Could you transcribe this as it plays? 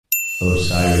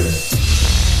Osiris.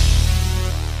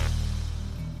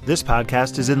 This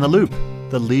podcast is In the Loop,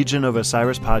 the Legion of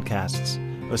Osiris podcasts.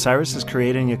 Osiris is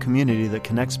creating a community that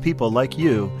connects people like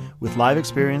you with live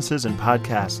experiences and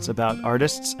podcasts about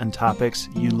artists and topics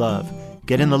you love.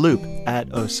 Get in the loop at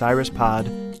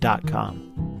osirispod.com.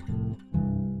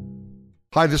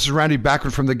 Hi, this is Randy Bachman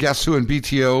from the Guess Who and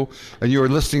BTO, and you are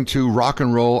listening to Rock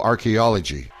and Roll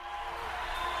Archaeology.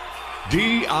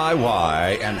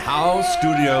 DIY and House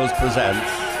Studios presents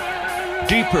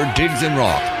Deeper Digs in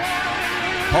Rock,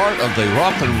 part of the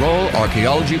Rock and Roll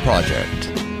Archaeology Project.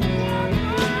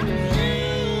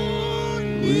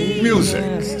 Music,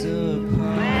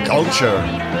 culture,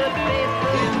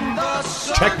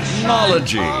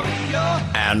 technology,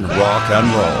 and rock and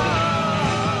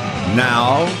roll.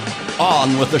 Now,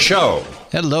 on with the show.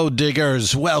 Hello,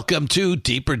 diggers. Welcome to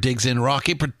Deeper Digs in Rock,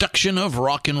 a production of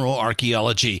Rock and Roll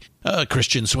Archaeology.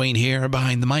 Christian Swain here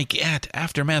behind the mic at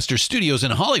Aftermaster Studios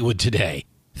in Hollywood today.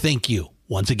 Thank you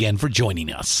once again for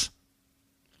joining us.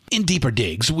 In Deeper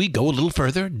Digs, we go a little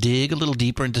further, dig a little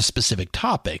deeper into specific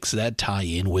topics that tie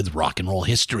in with rock and roll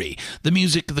history, the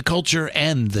music, the culture,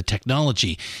 and the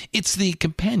technology. It's the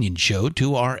companion show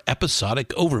to our episodic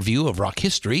overview of rock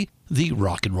history, the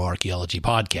Rock and Roll Archaeology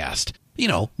podcast. You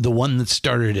know, the one that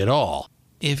started it all.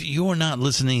 If you're not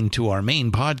listening to our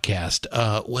main podcast,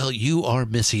 well, you are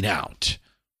missing out.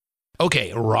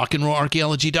 Okay,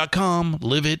 rockandrollarchaeology.com.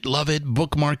 Live it, love it,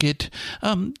 bookmark it.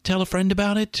 Tell a friend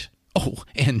about it. Oh,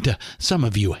 and some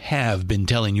of you have been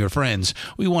telling your friends.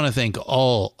 We want to thank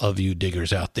all of you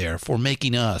diggers out there for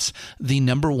making us the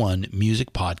 #1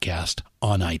 music podcast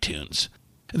on iTunes.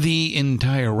 The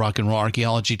entire Rock and Roll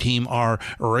Archaeology team are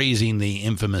raising the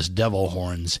infamous devil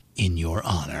horns in your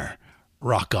honor.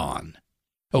 Rock on.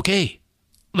 Okay,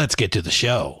 let's get to the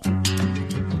show.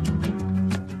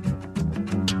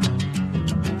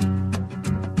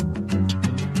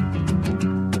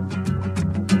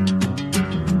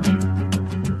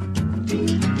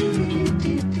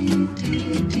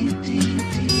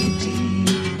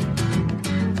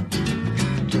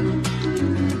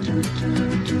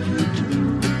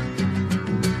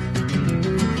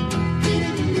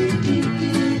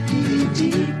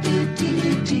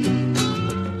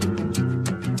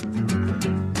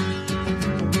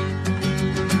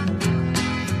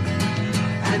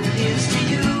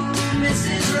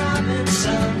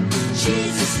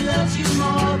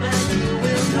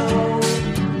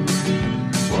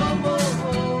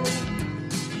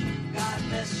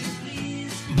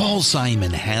 Paul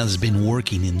Simon has been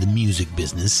working in the music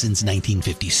business since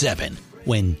 1957,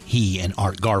 when he and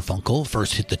Art Garfunkel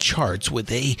first hit the charts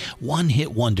with a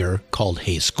one-hit wonder called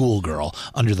Hey Schoolgirl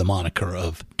under the moniker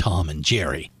of Tom and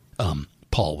Jerry.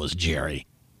 Paul was Jerry.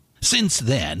 Since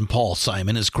then, Paul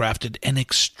Simon has crafted an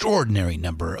extraordinary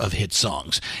number of hit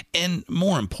songs, and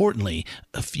more importantly,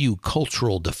 a few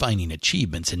cultural defining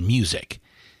achievements in music.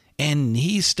 And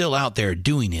he's still out there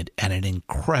doing it at an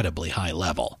incredibly high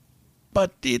level.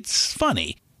 But it's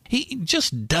funny, he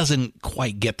just doesn't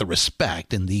quite get the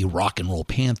respect in the rock and roll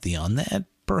pantheon that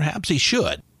perhaps he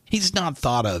should. He's not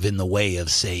thought of in the way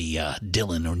of, say,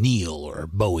 Dylan or Neil or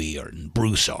Bowie or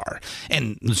Bruce are,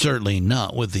 and certainly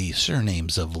not with the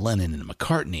surnames of Lennon and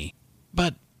McCartney.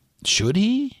 But should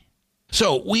he?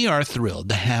 So we are thrilled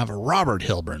to have Robert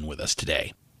Hilburn with us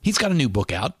today. He's got a new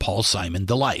book out, Paul Simon,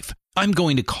 The Life. I'm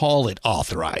going to call it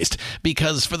authorized,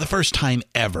 because for the first time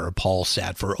ever, Paul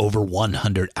sat for over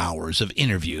 100 hours of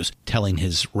interviews telling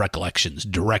his recollections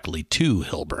directly to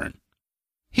Hilburn.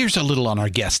 Here's a little on our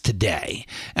guest today.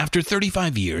 After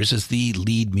 35 years as the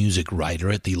lead music writer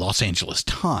at the Los Angeles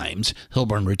Times,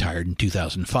 Hilburn retired in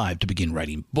 2005 to begin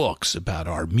writing books about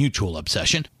our mutual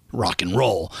obsession, rock and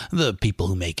roll, the people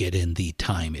who make it and the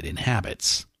time it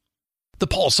inhabits. The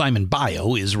Paul Simon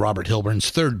Bio is Robert Hilburn's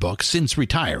third book since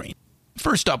retiring.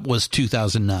 First up was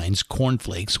 2009's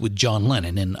Cornflakes with John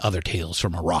Lennon and Other Tales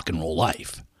from a Rock and Roll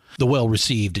Life. The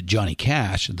well-received Johnny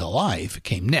Cash, The Life,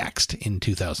 came next in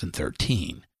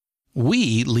 2013.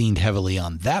 We leaned heavily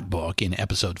on that book in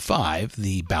Episode 5,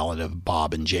 The Ballad of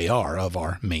Bob and J.R. of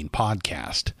our main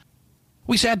podcast.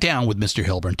 We sat down with Mr.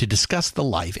 Hilburn to discuss the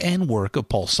life and work of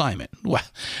Paul Simon.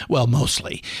 Well,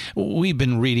 mostly. We've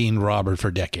been reading Robert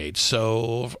for decades,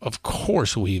 so of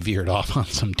course we veered off on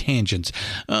some tangents,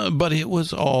 but it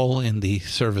was all in the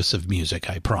service of music,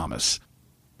 I promise.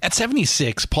 At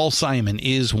 76, Paul Simon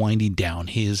is winding down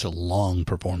his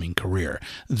long-performing career.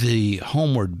 The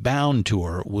Homeward Bound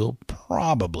tour will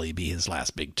probably be his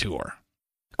last big tour.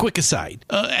 Quick aside,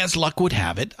 as luck would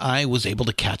have it, I was able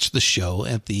to catch the show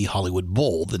at the Hollywood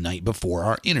Bowl the night before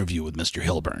our interview with Mr.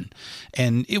 Hilburn,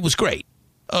 and it was great.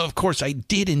 Of course, I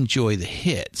did enjoy the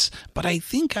hits, but I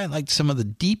think I liked some of the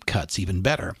deep cuts even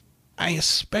better. I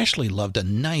especially loved a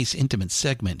nice intimate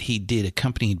segment he did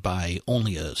accompanied by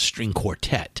only a string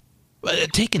quartet.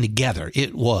 Taken together,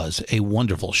 it was a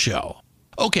wonderful show.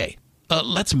 Okay,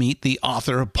 let's meet the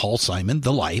author of Paul Simon,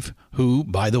 The Life, who,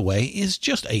 by the way, is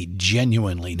just a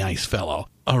genuinely nice fellow,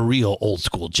 a real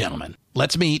old-school gentleman.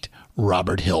 Let's meet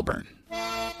Robert Hilburn.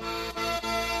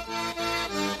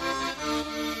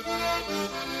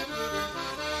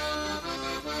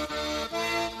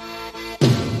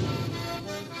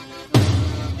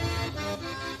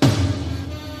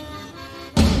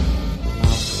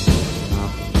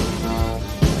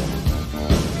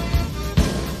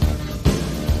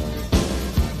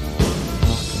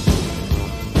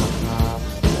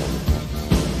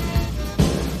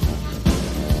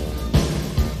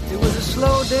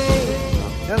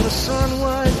 And the sun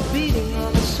was beating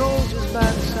on the soldiers by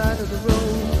the side of the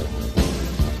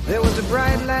road. There was a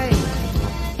bright light,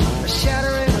 a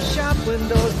shattering of shop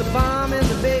windows. The bomb in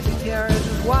the baby carriage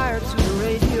was wired to the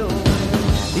radio.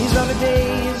 These are the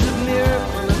days of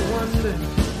miracle and wonder.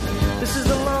 This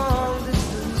is a long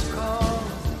distance call.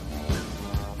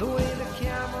 The way the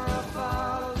camera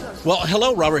follows us. Well,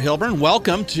 hello, Robert Hilburn.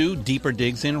 Welcome to Deeper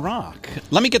Digs in Rock.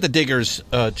 Let me get the diggers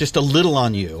just a little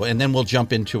on you, and then we'll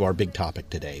jump into our big topic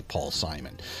today, Paul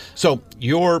Simon. So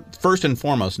you're first and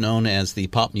foremost known as the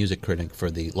pop music critic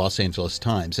for the Los Angeles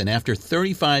Times, and after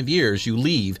 35 years, you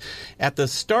leave at the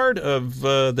start of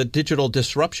the digital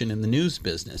disruption in the news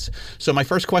business. So my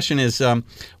first question is,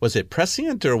 was it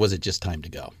prescient or was it just time to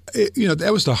go?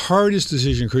 That was the hardest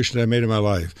decision, Christian, I made in my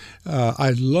life.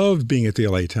 I loved being at the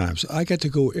LA Times. I got to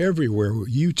go everywhere.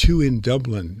 U2 in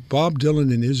Dublin, Bob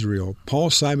Dylan in Israel, Paul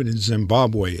Simon in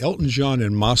Zimbabwe, Elton John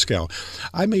in Moscow.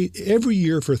 Every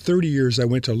year for 30 years, I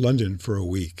went to London for a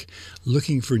week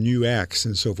looking for new acts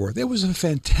and so forth. It was a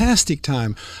fantastic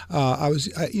time. I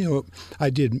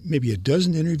did maybe a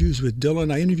dozen interviews with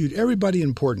Dylan. I interviewed everybody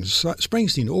important,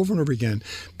 Springsteen over and over again,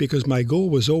 because my goal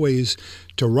was always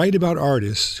to write about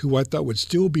artists who I thought would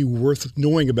still be worth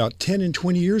knowing about 10 and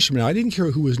 20 years from now. I didn't care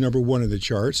who was number one in the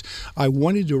charts. I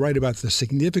wanted to write about the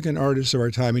significant artists of our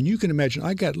time. And you can imagine,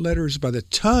 I got letters by the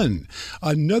ton.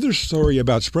 Another story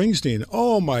about Springsteen.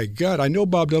 Oh, my God. I know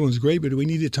Bob Dylan's great, but we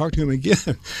need to talk to him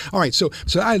again. All right. So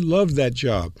I loved that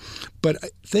job. But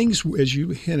things, as you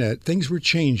hint at, things were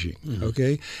changing,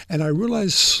 okay? And I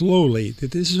realized slowly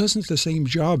that this wasn't the same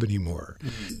job anymore.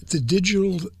 The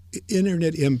digital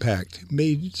internet impact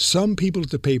made some people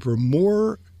at the paper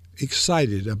more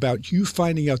excited about you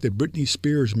finding out that Britney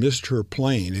Spears missed her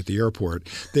plane at the airport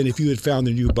than if you had found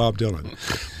the new Bob Dylan.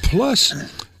 Plus,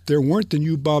 there weren't the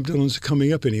new Bob Dylans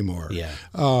coming up anymore.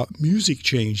 Yeah. Music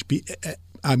changed.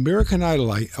 American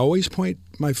Idol, I always point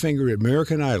my finger at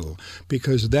American Idol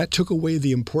because that took away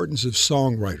the importance of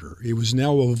songwriter. It was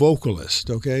now a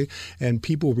vocalist, okay? And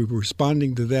people were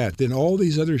responding to that. Then all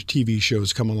these other TV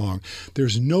shows come along.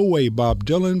 There's no way Bob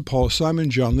Dylan, Paul Simon,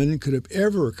 John Lennon could have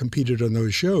ever competed on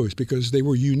those shows because they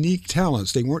were unique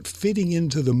talents. They weren't fitting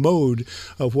into the mode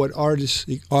of what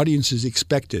audiences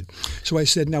expected. So I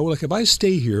said, now, look, if I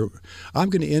stay here,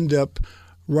 I'm going to end up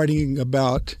writing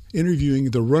about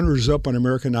interviewing the runners-up on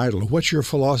American Idol. What's your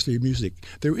philosophy of music?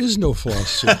 There is no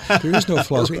philosophy. There is no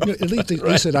philosophy. Right. At least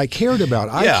they said I cared about.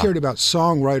 I cared about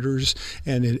songwriters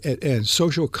and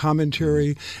social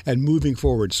commentary and moving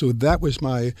forward. So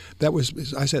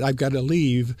I said I've got to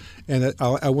leave and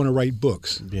I want to write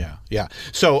books. Yeah, yeah.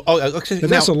 So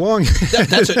that's a long.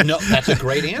 That's a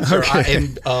great answer, okay.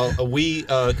 We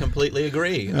completely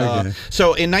agree. Okay. So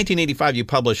in 1985, you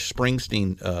published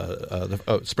Springsteen,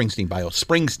 Springsteen bio,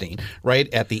 Springsteen,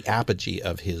 right at the apogee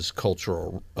of his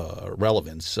cultural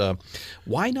relevance.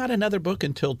 Why not another book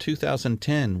until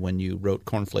 2010 when you wrote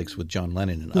Cornflakes with John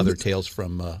Lennon and Other Tales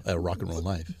from a Rock and Roll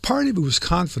Life? Part of it was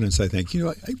confidence, I think.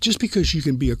 Just because you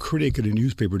can be a critic at a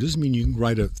newspaper doesn't mean you can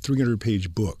write a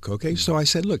 300-page book, okay? So I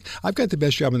said, look, I've got the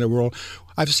best job in the world.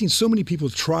 I've seen so many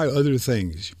people try other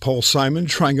things. Paul Simon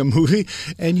trying a movie,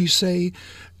 and you say,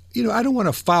 I don't want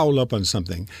to foul up on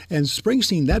something. And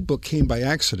Springsteen, that book came by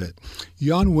accident.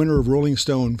 Jan Winter of Rolling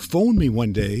Stone phoned me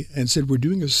one day and said, we're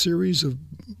doing a series of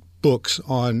books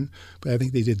on, I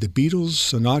think they did the Beatles,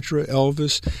 Sinatra,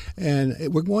 Elvis, and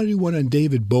we're going to do one on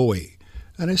David Bowie.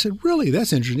 And I said, really,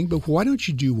 that's interesting, but why don't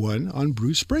you do one on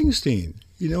Bruce Springsteen?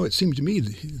 It seemed to me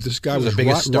this guy was the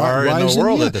biggest star in the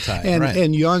world at the time.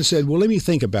 And Jan said, well, let me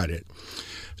think about it.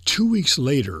 2 weeks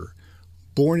later,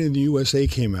 Born in the USA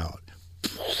came out.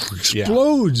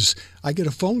 explodes. I get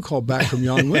a phone call back from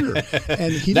Jan Winter,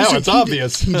 and Now it's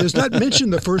obvious. He does not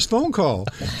mention the first phone call.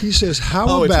 He says,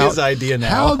 "How it's about his idea now.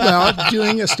 How about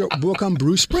doing a book on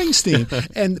Bruce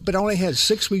Springsteen?" But I only had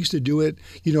 6 weeks to do it.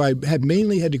 I had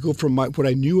mainly had to go from what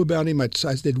I knew about him. I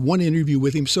did one interview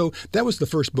with him, so that was the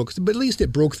first book. But at least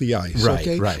it broke the ice. Right,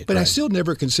 okay? right. But I still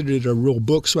never considered it a real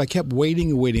book, so I kept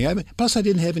waiting and waiting. Plus, I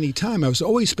didn't have any time. I was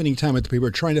always spending time at the paper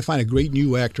trying to find a great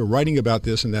new actor, writing about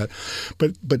this and that.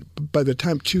 But by the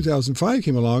time 2005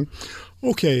 came along,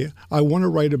 okay, I want to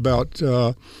write about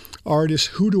artists.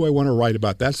 Who do I want to write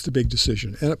about? That's the big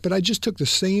decision. But I just took the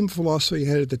same philosophy I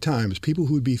had at the time, as people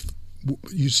who would be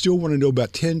you still want to know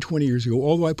about 10, 20 years ago,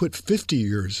 although I put 50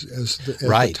 years as the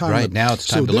time. Right. Now it's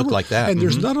time to look like that. And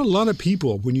there's not a lot of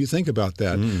people, when you think about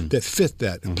that, that fit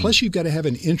that. Plus, you've got to have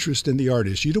an interest in the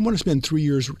artist. You don't want to spend 3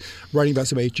 years writing about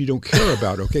somebody that you don't care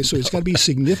about, okay? So it's got to be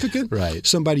significant,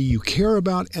 somebody you care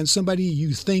about, and somebody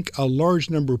you think a large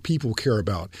number of people care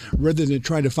about, rather than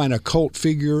trying to find a cult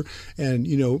figure and,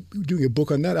 doing a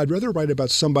book on that. I'd rather write about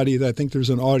somebody that I think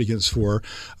there's an audience for.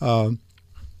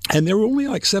 And there were only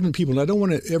like 7 people, and I don't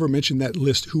want to ever mention that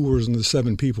list who was in the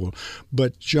 7 people,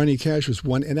 but Johnny Cash was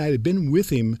one, and I had been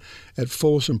with him at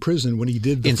Folsom Prison when he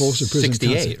did the Folsom Prison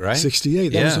 68, concert. right?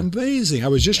 68. That was amazing. I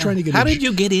was just trying to get. How did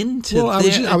you get into? Well,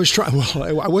 I was trying.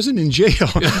 Well, I wasn't in jail.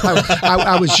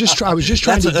 I was just trying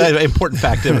to. That's an important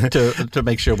fact to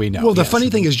make sure we know. Well, the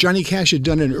funny thing is, Johnny Cash had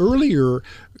done an earlier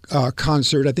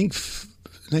concert, I think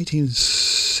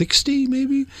 1960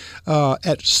 maybe,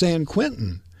 at San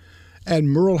Quentin.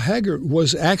 And Merle Haggard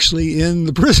was actually in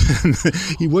the prison.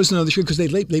 He wasn't on the show because they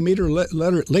made her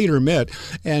later met.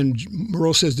 And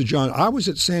Merle says to John, "I was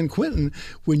at San Quentin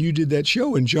when you did that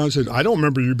show." And John said, "I don't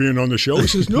remember you being on the show." He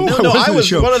says, "No, I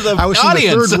was one of the I was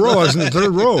audience. in the third row. I was in the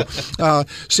third row."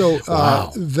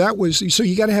 Wow. That was so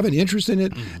you got to have an interest in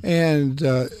it. And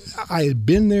I had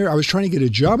been there. I was trying to get a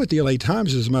job at the LA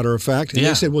Times, as a matter of fact. And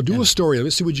they said, "Well, do a story.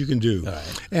 Let's see what you can do."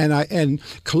 Right. And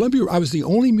Columbia, I was the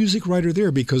only music writer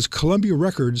there because Columbia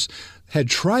Records had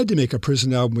tried to make a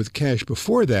prison album with Cash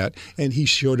before that, and he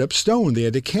showed up stoned. They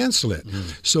had to cancel it.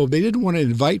 So they didn't want to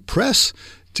invite press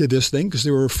to this thing because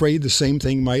they were afraid the same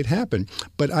thing might happen.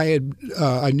 But I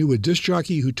knew a disc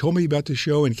jockey who told me about the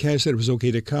show, and Cash said it was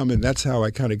okay to come, and that's how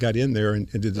I kind of got in there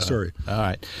and did the story. All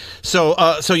right.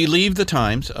 So you leave the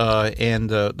Times, and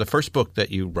the first book that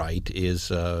you write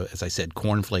is, as I said,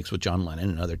 Cornflakes with John Lennon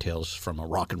and Other Tales from a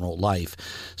Rock and Roll Life.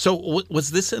 So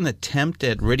was this an attempt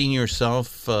at ridding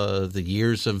yourself the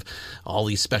years of all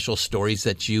these special stories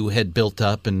that you had built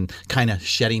up and kind of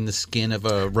shedding the skin of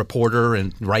a reporter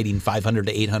and writing 500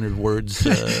 to 800 words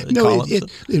No,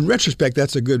 in retrospect,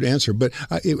 that's a good answer. But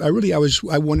I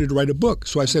wanted to write a book.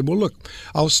 So I said, well, look,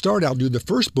 I'll do the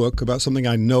first book about something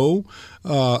I know.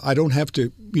 I don't have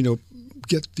to,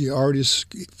 get the artist's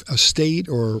estate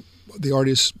or the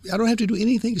artist. I don't have to do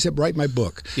anything except write my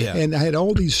book. Yeah. And I had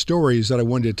all these stories that I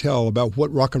wanted to tell about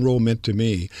what rock and roll meant to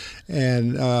me.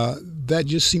 And that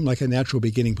just seemed like a natural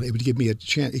beginning. It would give me a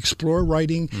chance to explore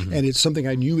writing, and it's something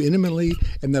I knew intimately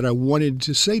and that I wanted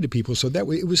to say to people. So that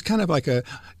way, it was kind of like a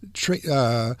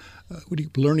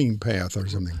learning path or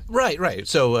something. Right.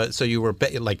 So you were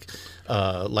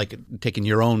like taking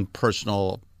your own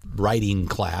personal writing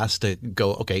class to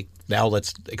go, okay, now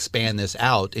let's expand this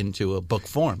out into a book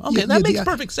form. Okay, that makes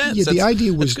perfect sense. Yeah, the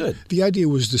idea was good. The idea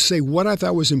was to say what I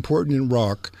thought was important in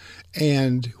rock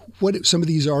and what some of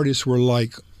these artists were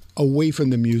like away from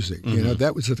the music.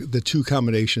 That was the two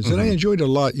combinations. And I enjoyed it a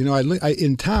lot.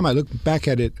 In time, I look back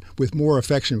at it with more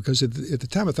affection because at the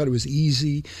time I thought it was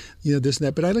easy, this and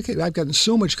that. But I've gotten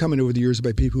so much coming over the years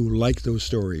by people who like those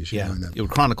stories. You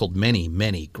chronicled many,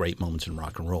 many great moments in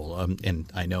rock and roll. And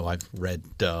I know I've read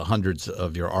hundreds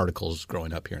of your articles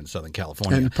growing up here in Southern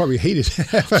California. And probably hated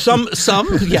some,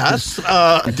 yes.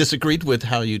 Disagreed with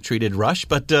how you treated Rush,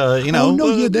 but,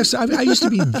 I used to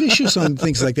be vicious on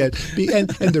things like that.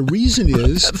 And the reason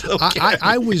is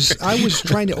I was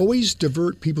trying to always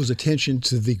divert people's attention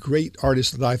to the great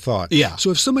artists that I thought. Yeah.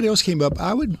 So if somebody else came up,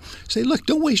 I would say, look,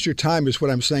 don't waste your time is what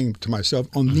I'm saying to myself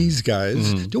on these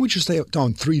guys. Don't waste your time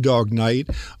on Three Dog Night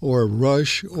or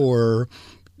Rush or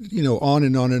on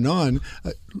and on and on.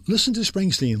 Listen to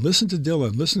Springsteen, listen to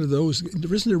Dylan, listen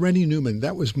to Randy Newman.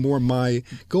 That was more my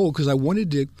goal because I wanted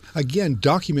to, again,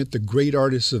 document the great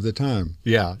artists of the time.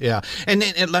 Yeah. And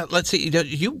let's see,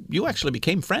 you actually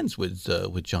became friends with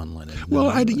John Lennon. Well,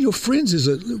 friends is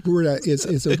a word. It's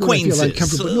a word I feel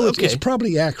uncomfortable. No, it's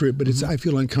probably accurate, but I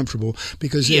feel uncomfortable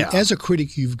because as a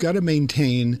critic, you've got to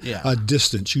maintain a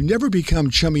distance. You never become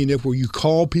chummy enough where you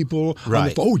call people on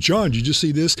the phone. Oh, John, did you just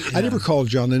see this? I never called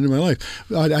John Lennon in my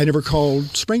life. I never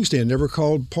called Springsteen never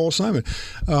called Paul Simon.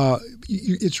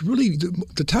 It's really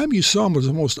the time you saw him was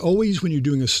almost always when you're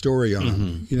doing a story on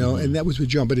him, and that was with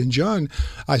John. But in John,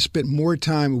 I spent more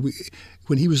time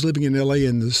when he was living in L.A.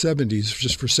 in the 70s,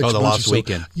 just for 6 months. Oh, the Lost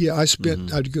Weekend. Yeah, I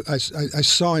spent. I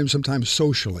saw him sometimes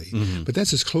socially, but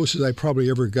that's as close as I probably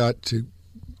ever got to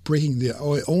breaking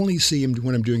I only see him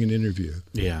when I'm doing an interview.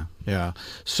 Yeah.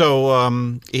 So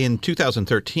in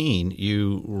 2013,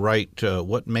 you write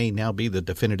what may now be the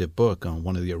definitive book on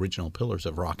one of the original pillars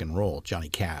of rock and roll, Johnny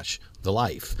Cash, The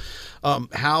Life.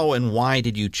 How and why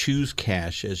did you choose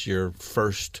Cash as your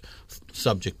first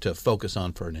subject to focus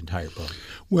on for an entire book?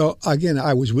 Well, again,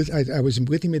 I was with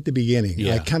him at the beginning.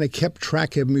 Yeah. I kind of kept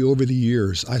track of me over the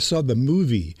years. I saw the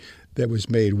movie that was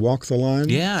made, Walk the Line.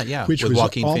 Yeah, which with was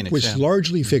Joaquin Phoenix. Which is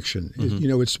largely fiction.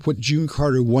 It's what June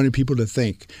Carter wanted people to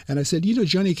think. And I said,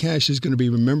 Johnny Cash is going to be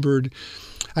remembered.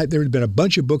 There had been a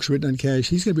bunch of books written on Cash.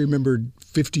 He's going to be remembered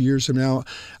 50 years from now.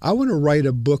 I want to write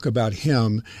a book about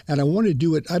him, and I want to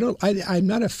do it. I'm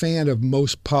not a fan of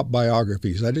most pop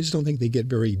biographies. I just don't think they get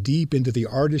very deep into the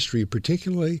artistry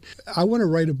particularly. I want to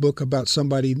write a book about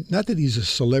somebody, not that he's a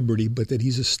celebrity, but that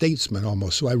he's a statesman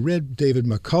almost. So I read David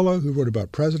McCullough, who wrote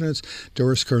about presidents,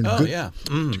 Doris Kearns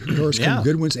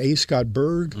Goodwin's A. Scott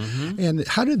Berg. And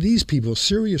how did these people,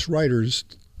 serious writers,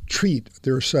 treat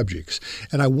their subjects?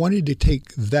 And I wanted to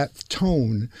take that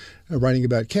tone writing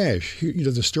about Cash.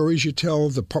 The stories you tell,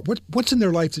 what's in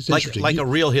their life that's interesting. Like a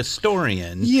real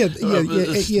historian. Yeah.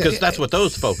 Because that's what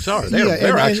those folks are.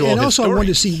 They're actual and also historians. I wanted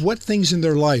to see what things in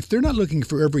their life. They're not looking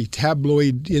for every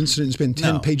tabloid incident and spend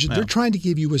 10 pages. No. They're trying to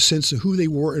give you a sense of who they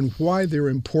were and why they're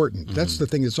important. That's the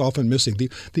thing that's often missing.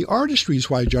 The artistry is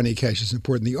why Johnny Cash is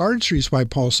important. The artistry is why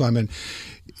Paul Simon.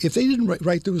 If they didn't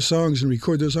write those songs and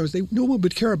record those songs, no one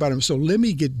would care about them. So let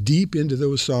me get deep into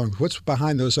those songs. What's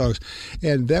behind those songs?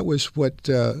 And that was what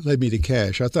led me to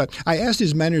Cash. I asked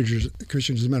his managers,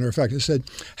 Christian, as a matter of fact, I said,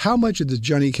 how much of the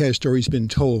Johnny Cash story's been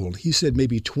told? He said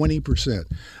maybe 20%.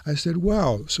 I said,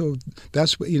 wow. So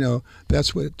that's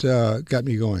what got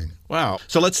me going. Wow.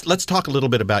 So let's talk a little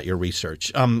bit about your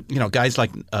research. Guys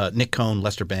like Nick Cohn,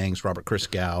 Lester Bangs, Robert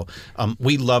Christgau.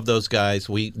 We love those guys.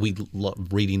 We love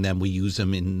reading them. We use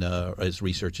them as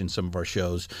research in some of our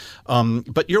shows.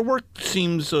 But your work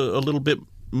seems a little bit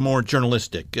more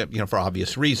journalistic, for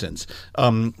obvious reasons.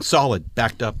 Solid,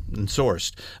 backed up, and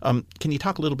sourced. Can you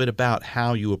talk a little bit about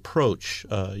how you approach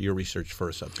your research for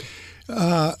a subject?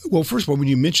 Well, first of all, when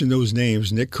you mention those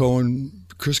names, Nick Cohn,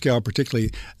 Christgau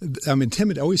particularly, I'm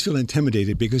I always feel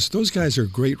intimidated because those guys are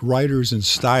great writers and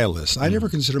stylists. I never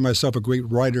consider myself a great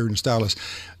writer and stylist,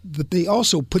 but they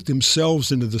also put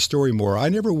themselves into the story more. I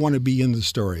never want to be in the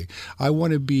story. I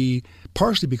want to be,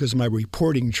 partially because of my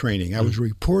reporting training. I was a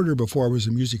reporter before I was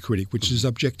a music critic, which is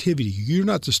objectivity. You're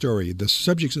not the story. The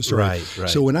subject's the story. Right.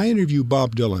 So when I interview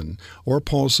Bob Dylan or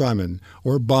Paul Simon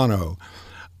or Bono,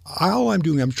 all I'm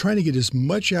doing, I'm trying to get as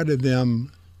much out of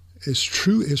them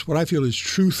as what I feel is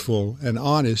truthful and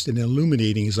honest and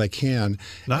illuminating as I can.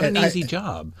 Not an easy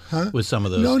job with some of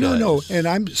those guys. No. And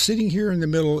I'm sitting here in the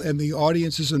middle, and the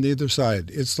audience is on the other side.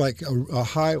 It's like a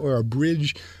high or a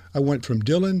bridge. I went from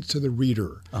Dylan to the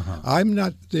reader. I'm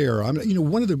not there.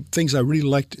 One of the things I really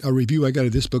liked, a review I got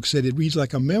of this book said it reads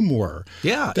like a memoir.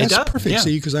 Yeah, that's it does. Perfect. Yeah.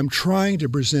 See, because I'm trying to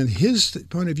present his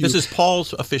point of view. This is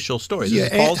Paul's official story. This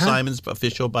is Paul Simon's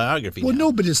official biography. Well, now.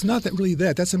 no, but it's not really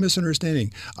that. That's a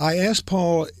misunderstanding. I asked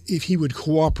Paul if he would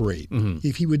cooperate,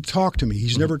 if he would talk to me.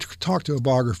 He's never talked to a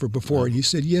biographer before, and he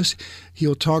said yes,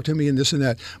 he'll talk to me and this and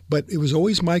that. But it was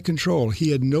always my control.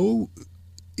 He had no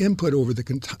input over the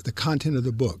content of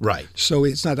the book. Right. So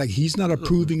it's not like he's not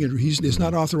approving it. It's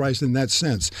not authorized in that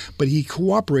sense. But he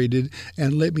cooperated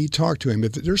and let me talk to him.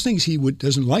 If there's things he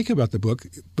doesn't like about the book,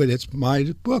 but it's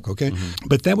my book, okay?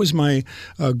 But that was my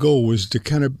goal, was to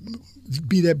kind of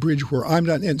be that bridge where I'm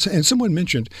not. And someone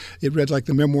mentioned it read like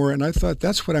the memoir, and I thought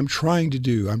that's what I'm trying to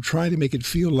do. I'm trying to make it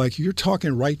feel like you're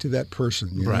talking right to that person.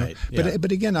 You know? Right. Yeah.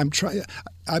 But again, I'm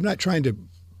not trying to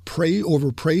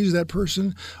overpraise that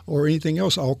person or anything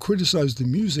else. I'll criticize the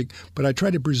music, but I try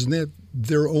to present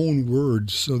their own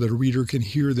words so that a reader can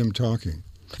hear them talking.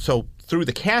 So through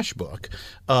the Cash book,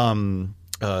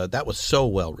 that was so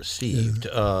well received.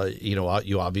 Yeah.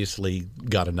 You obviously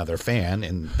got another fan,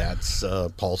 and that's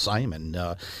Paul Simon.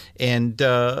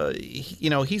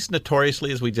 He's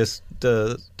notoriously, as we just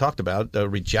talked about,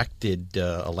 rejected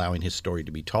allowing his story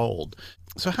to be told.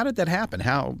 So how did that happen?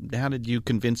 How did you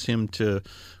convince him to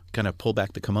kind of pull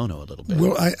back the kimono a little bit.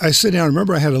 Well, I sat down.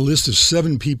 Remember, I had a list of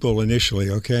 7 people initially,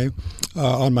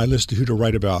 on my list of who to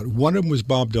write about. One of them was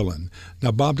Bob Dylan.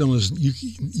 Now, Bob Dylan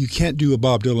you can't do a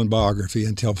Bob Dylan biography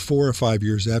until 4 or 5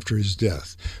 years after his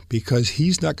death, because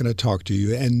he's not going to talk to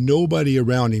you, and nobody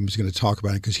around him is going to talk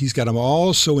about it because he's got them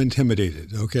all so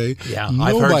intimidated. Okay. Yeah,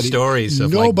 I've heard stories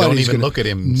of don't even look at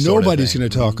him. Nobody's going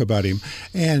to talk about him,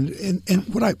 and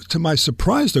to my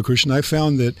surprise, though, Christian, I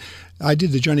found that. I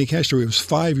did the Johnny Cash story. It was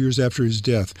 5 years after his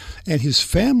death. And his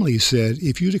family said,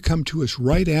 if you'd have come to us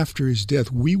right after his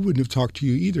death, we wouldn't have talked to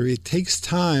you either. It takes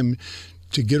time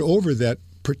to get over that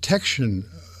protection.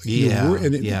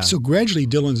 So gradually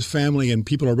Dylan's family and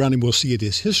people around him will see it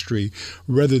as history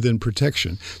rather than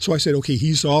protection. So I said, okay,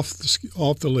 he's off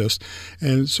the list.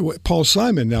 And so Paul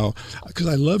Simon now, because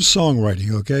I love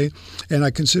songwriting, okay? And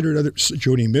I considered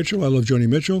Joni Mitchell. I love Joni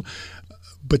Mitchell.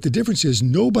 But the difference is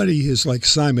nobody is like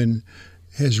Simon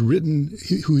has written,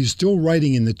 who is still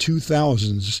writing in the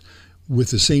 2000s with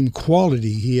the same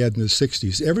quality he had in the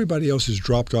 60s. Everybody else has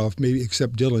dropped off, maybe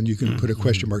except Dylan. You can put a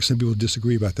question mark. Some people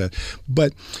disagree about that.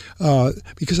 But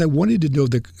because I wanted to know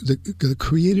the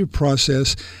creative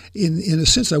process, in a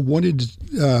sense, I wanted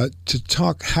to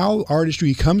talk how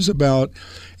artistry comes about,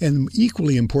 and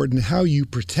equally important, how you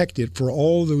protect it for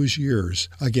all those years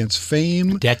against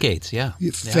fame. Decades, yeah.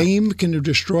 Fame can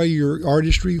destroy your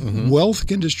artistry. Wealth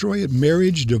can destroy it.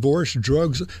 Marriage, divorce,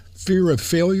 drugs, fear of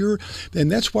failure.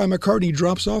 And that's why McCartney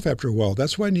drops off after a while.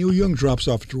 That's why Neil Young drops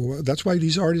off after a while. That's why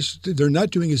these artists, they're not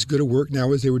doing as good a work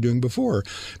now as they were doing before,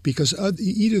 because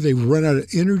either they've run out of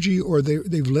energy or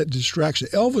they've let distraction.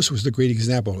 Elvis was the great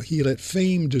example. He let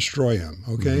fame destroy him,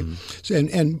 okay? So,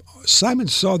 and Simon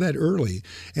saw that early,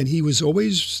 and he was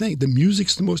always saying, the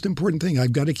music's the most important thing.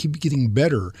 I've got to keep getting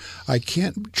better. I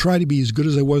can't try to be as good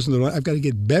as I was in the life. I've got to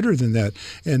get better than that.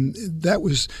 And that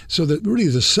was, so that really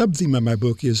the sub-theme of my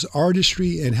book is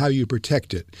artistry and how you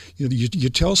protect it. You know, you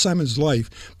tell Simon's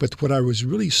life, but what I was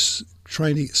really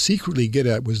trying to secretly get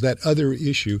at was that other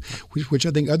issue, which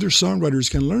I think other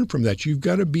songwriters can learn from that. You've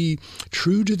got to be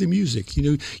true to the music. You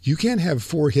know, you can't have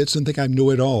 4 hits and think I know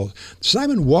it all.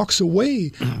 Simon walks away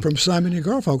from Simon and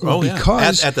Garfunkel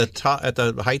because at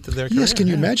the height of their career. Yes, can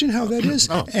you imagine how that is?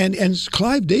 And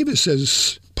Clive Davis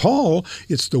says, Paul,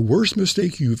 it's the worst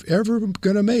mistake you've ever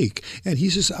going to make. And he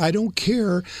says, I don't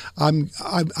care. I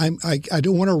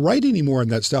don't want to write anymore in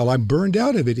that style. I'm burned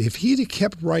out of it. If he'd have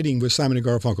kept writing with Simon and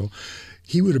Garfunkel,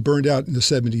 he would have burned out in the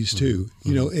 70s too,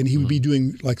 you know, and he would be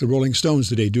doing like the Rolling Stones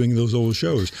today, doing those old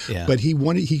shows. Yeah. But he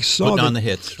saw putting that on the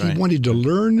hits, right? He wanted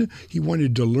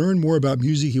to learn more about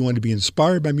music. He wanted to be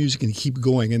inspired by music and keep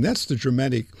going. And that's the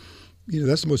dramatic,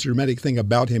 that's the most dramatic thing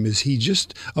about him, is he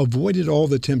just avoided all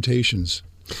the temptations.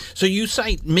 So you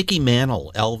cite Mickey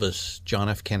Mantle, Elvis, John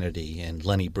F. Kennedy, and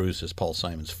Lenny Bruce as Paul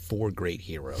Simon's 4 great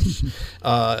heroes.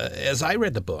 As I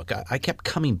read the book, I kept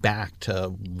coming back to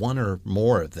one or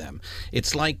more of them.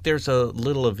 It's like there's a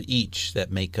little of each that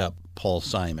make up Paul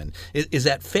Simon. Is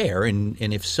that fair? And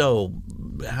if so,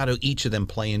 how do each of them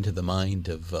play into the mind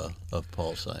of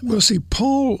Paul Simon? Well, see,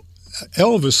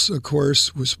 Elvis, of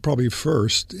course, was probably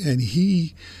first, and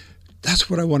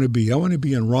that's what I want to be. I want to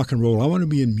be in rock and roll. I want to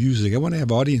be in music. I want to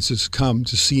have audiences come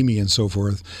to see me and so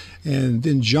forth. And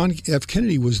then John F.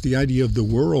 Kennedy was the idea of the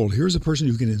world. Here's a person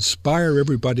who can inspire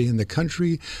everybody in the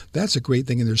country. That's a great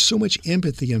thing. And there's so much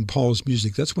empathy in Paul's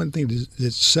music. That's one thing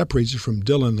that separates it from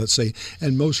Dylan, let's say,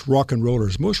 and most rock and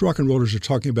rollers. Most rock and rollers are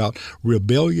talking about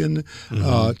rebellion,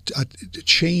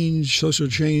 change, social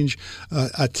change,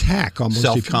 attack almost.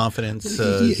 Self-confidence,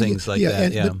 things like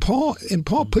that. But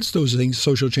Paul puts those things,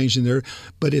 social change, in there,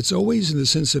 but it's always in the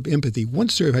sense of empathy. One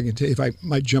story, if I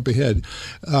might jump ahead,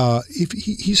 if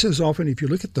he says often, if you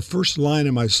look at the first line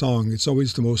of my song, it's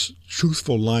always the most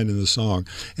truthful line in the song.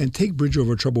 And take Bridge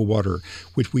Over Troubled Water,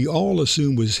 which we all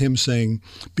assume was him saying,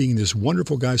 being this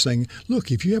wonderful guy saying, look,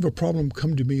 if you have a problem,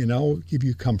 come to me and I'll give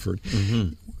you comfort.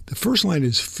 The first line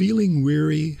is feeling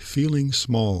weary, feeling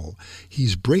small.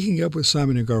 He's breaking up with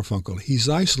Simon and Garfunkel. He's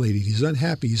isolated. He's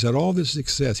unhappy. He's had all this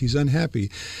success. He's unhappy.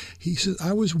 He says,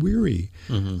 I was weary.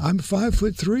 I'm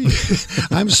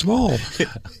 5'3". I'm small.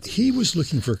 He was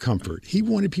looking for comfort. He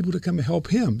wanted people to come and help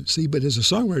him. See, but as a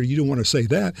songwriter, you don't want to say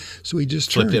that. So he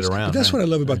just flipped turns. it around. But that's what I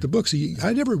love about the book. See,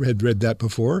 I never had read that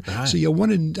before. Right. So I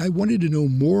wanted to know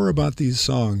more about these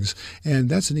songs. And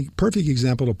that's a perfect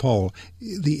example of Paul.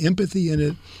 The empathy in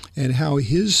it, and how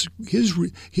his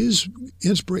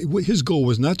goal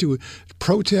was not to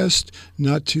protest,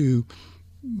 not to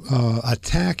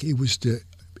attack. It was to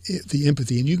the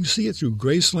empathy, and you can see it through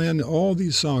Graceland, all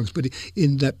these songs. But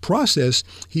in that process,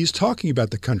 he's talking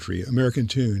about the country, American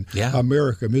Tune,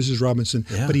 America, Mrs. Robinson,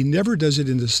 but he never does it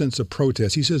in the sense of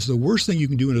protest. He says the worst thing you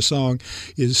can do in a song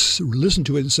is listen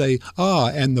to it and say,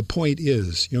 and the point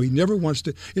is. He never wants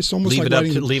to. It's almost leave like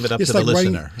it leave it up to the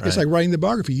listener. It's like writing the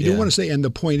biography. You don't want to say, and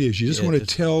the point is. You just want to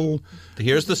tell.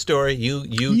 Here's the story. You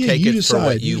take it for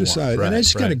what you decide. want.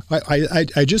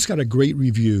 And I just got a great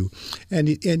review, and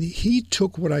he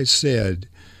took what I said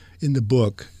in the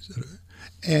book,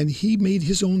 and he made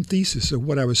his own thesis of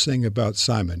what I was saying about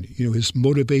Simon, his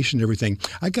motivation and everything.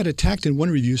 I got attacked in one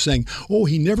review saying,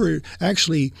 he never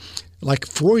actually, like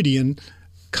Freudian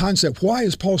concept, why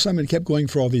has Paul Simon kept going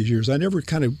for all these years? I never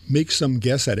kind of make some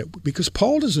guess at it because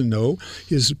Paul doesn't know,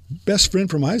 his best friend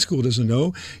from high school doesn't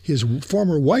know, his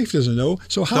former wife doesn't know.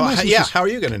 So how am I supposed to, how are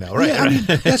you going to know? Right. Yeah, I mean,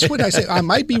 that's what I say. I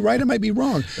might be right, I might be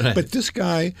wrong. Right. But this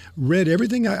guy read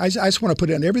everything. I just want to put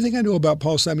it on everything I know about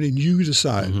Paul Simon, and you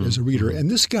decide as a reader. And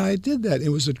this guy did that. It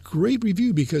was a great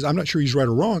review because I'm not sure he's right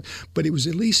or wrong, but it was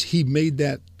at least he made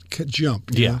that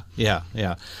jump. Yeah.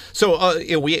 So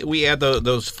we add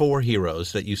those four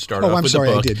heroes that you started off with the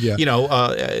book. I did. Yeah.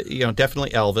 Definitely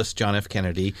Elvis, John F.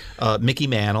 Kennedy, Mickey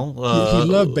Mantle. He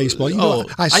loved baseball.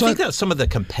 I think that some of the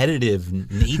competitive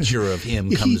nature of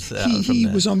him comes from he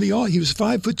that. was on the He was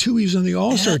 5'2". He was on the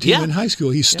All-Star team in high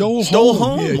school. He stole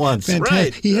home once.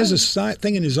 Fantastic. Right. He has a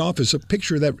thing in his office, a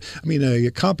picture of that.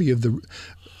 A copy of the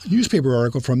newspaper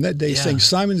article from that day saying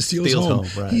Simon steals home.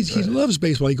 Right, he loves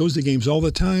baseball. He goes to games all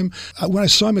the time. When I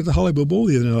saw him at the Hollywood Bowl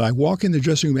the other night, I walk in the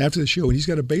dressing room after the show and he's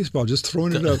got a baseball just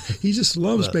throwing it up. He just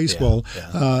loves baseball,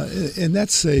 and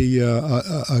that's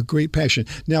a great passion.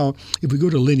 Now, if we go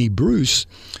to Lenny Bruce,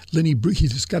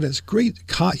 he's got a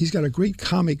great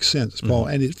comic sense, Paul,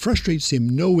 and it frustrates him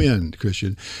no end,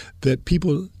 Christian, that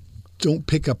people don't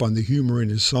pick up on the humor in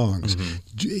his songs.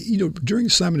 During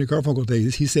Simon and Garfunkel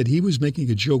days, he said he was making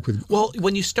a joke with. Well,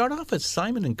 when you start off as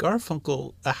Simon and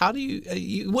Garfunkel, how do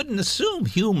you wouldn't assume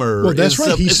humor? Well, that's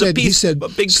right. He said a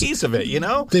big piece of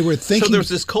it. They were thinking. So there's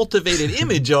this cultivated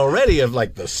image already of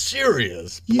like the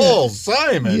serious Paul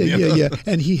Simon. Yeah.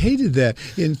 And he hated that.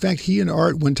 In fact, he and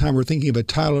Art one time were thinking of a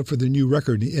title for the new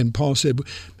record, and Paul said,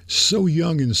 so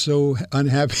young and so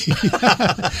unhappy.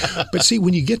 But see,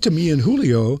 when you get to me and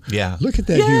Julio, look at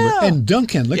that humor. And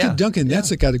Duncan, look at Duncan.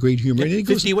 That's got a great humor. And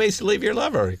 50 Ways to Leave Your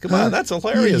Lover. Come on, that's a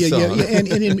hilarious song.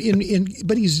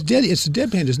 But he's dead. It's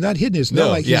deadpan. It's not hidden. It's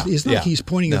not like he's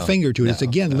pointing a finger to it. It's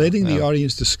again letting the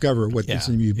audience discover what is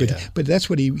in the music. But that's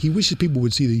what he wishes people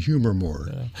would see the humor more.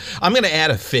 I'm going to add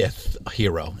a fifth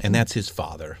hero, and that's his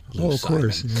father, Lou of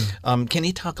course. Simon. Can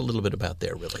you talk a little bit about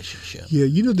their relationship? Yeah,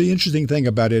 the interesting thing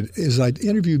about it is I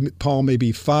interviewed Paul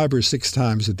maybe 5 or 6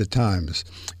 times at the Times,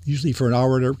 usually for an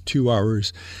hour or 2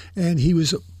 hours, and he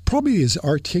was probably as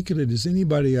articulate as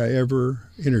anybody I ever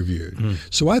interviewed.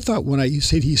 So I thought when he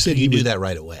said you knew that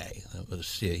right away.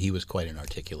 He was quite an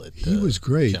articulate. He was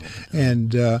great, gentleman.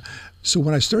 And so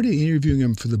when I started interviewing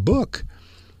him for the book,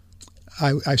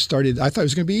 I thought it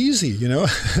was going to be easy,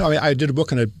 I did a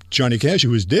book on a Johnny Cash who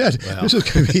was dead. Wow. This was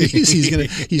going to be easy.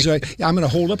 He's like, I'm going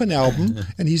to hold up an album,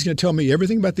 and he's going to tell me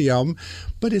everything about the album.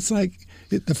 But it's like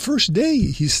the first day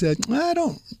he said, I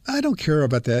don't care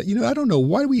about that. I don't know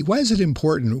why is it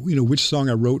important? Which song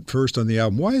I wrote first on the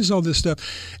album? Why is all this stuff?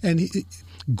 And he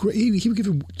would give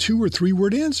him 2 or 3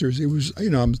 word answers. It was,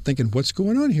 I'm thinking, what's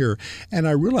going on here? And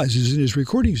I realized it was in his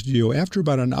recording studio. After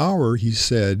about an hour, he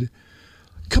said,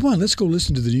 come on, let's go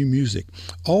listen to the new music.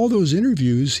 All those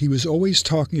interviews, he was always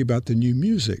talking about the new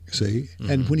music, see?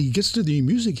 And when he gets to the new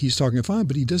music, he's talking fine,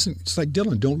 but he doesn't, it's like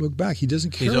Dylan, don't look back. He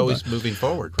doesn't care. He's always moving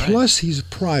forward, right? Plus, he's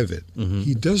private.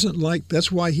 He doesn't that's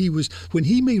why when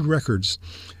he made records,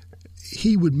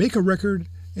 he would make a record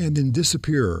and then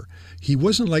disappear. He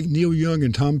wasn't like Neil Young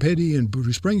and Tom Petty and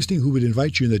Bruce Springsteen, who would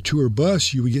invite you in the tour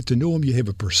bus. You would get to know him. You have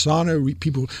a persona.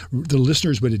 The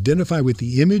listeners would identify with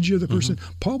the image of the person.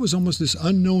 Paul was almost this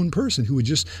unknown person who would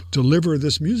just deliver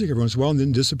this music every once in a while and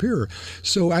then disappear.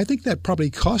 So I think that probably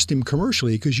cost him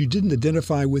commercially because you didn't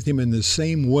identify with him in the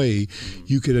same way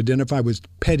you could identify with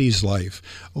Petty's life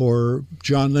or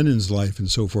John Lennon's life and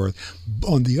so forth.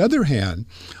 On the other hand,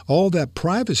 all that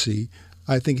privacy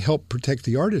I think helped protect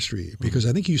the artistry because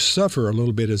I think you suffer a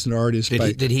little bit as an artist.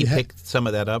 Did he pick some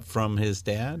of that up from his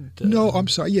dad? No, I'm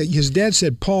sorry. Yeah, his dad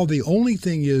said, Paul, the only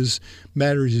thing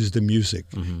matters is the music.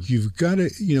 You've got to,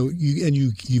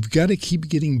 you've got to keep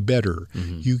getting better.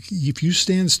 If you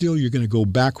stand still, you're going to go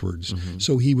backwards.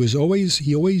 So he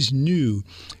always knew,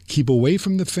 keep away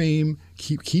from the fame,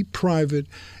 keep private,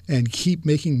 and keep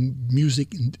making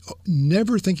music,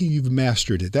 never thinking you've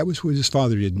mastered it. That was what his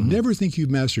father did. Never think you've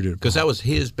mastered it. Because that was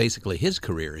basically his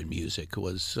career in music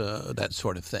was that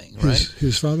sort of thing, right?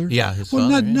 His father? Yeah, his father.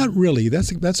 Well, not really.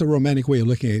 That's a romantic way of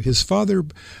looking at it. His father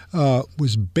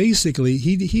was basically,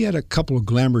 he had a couple of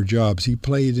glamour jobs. He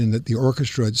played in the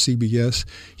orchestra at CBS.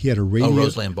 He had a radio.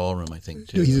 Roseland Ballroom, I think,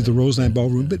 too. He did the Roseland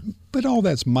Ballroom, but all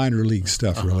that's minor league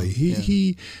stuff, really.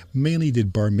 He mainly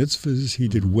did bar mitzvahs. He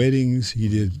did weddings. He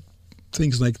did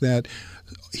things like that.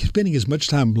 He's spending as much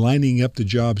time lining up the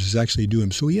jobs as actually doing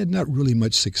them. So he had not really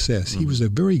much success. He was a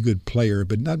very good player,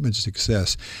 but not much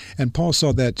success. And Paul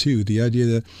saw that too, the idea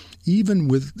that even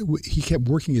he kept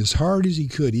working as hard as he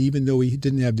could, even though he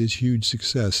didn't have this huge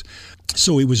success.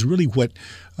 So it was really what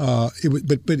it was.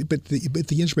 But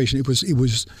the inspiration, it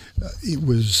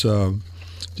was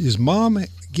his mom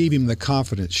gave him the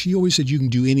confidence. She always said, "You can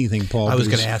do anything, Paul." I was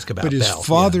going to ask about But his Bell,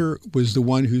 father was the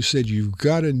one who said, "You've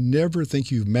got to never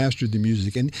think you've mastered the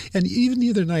music." And even the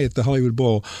other night at the Hollywood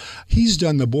Bowl, he's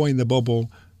done The Boy in the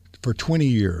Bubble for 20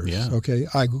 years. Yeah. Okay,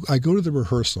 I go to the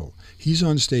rehearsal. He's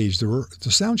on stage. The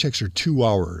sound checks are 2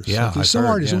 hours. Yeah, okay? Some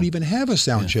artists don't even have a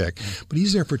sound check, but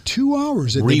he's there for 2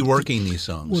 hours reworking these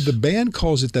songs. Well, the band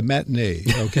calls it the matinee.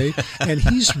 Okay, and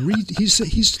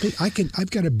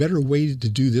I've got a better way to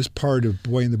do this part of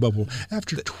Boy in the Bubble.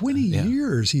 After 20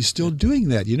 years, he's still doing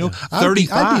that. You know,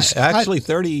 35. Actually,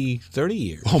 30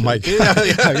 years. Oh my God!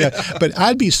 Yeah. But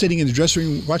I'd be sitting in the dressing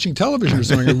room watching television or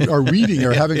something, or reading,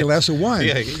 or having a glass of wine.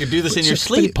 Yeah, you can do this in your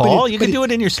sleep, Paul. You can do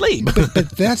it in your sleep.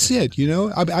 But that's it. You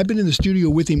know, I've been in the studio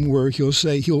with him where he'll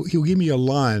say he'll give me a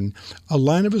line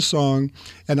of a song,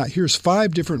 and here's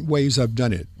 5 different ways I've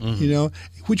done it. You know,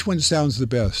 which one sounds the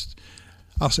best?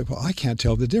 I'll say, well, I can't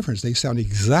tell the difference. They sound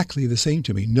exactly the same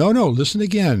to me. No, listen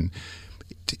again.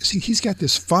 See, he's got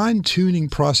this fine-tuning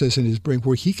process in his brain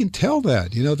where he can tell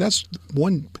that. You know, that's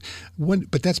one.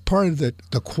 But that's part of the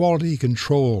quality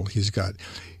control he's got.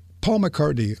 Paul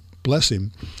McCartney, bless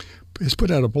him, has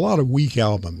put out a lot of weak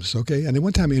albums, okay? And then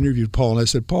one time I interviewed Paul, and I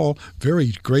said, Paul,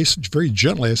 very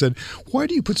gently, I said, why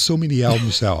do you put so many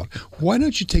albums out? Why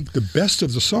don't you take the best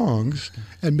of the songs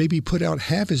and maybe put out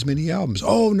half as many albums?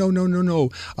 Oh, no.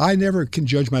 I never can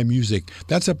judge my music.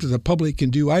 That's up to the public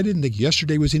can do. I didn't think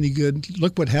yesterday was any good.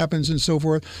 Look what happens and so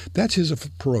forth. That's his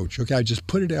approach, okay? I just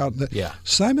put it out.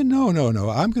 Simon, no.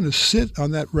 I'm going to sit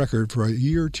on that record for a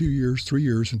year, 2 years, 3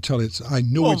 years until I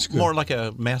know it's good. More like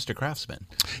a master craftsman.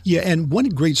 Yeah, and one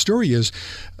great story is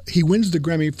he wins the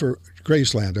Grammy for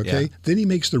Graceland, okay? Yeah. Then he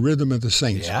makes the Rhythm of the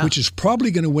Saints, which is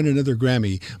probably going to win another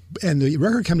Grammy. And the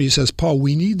record company says, Paul,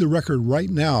 we need the record right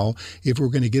now if we're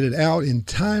going to get it out in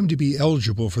time to be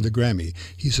eligible for the Grammy.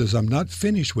 He says, I'm not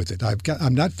finished with it.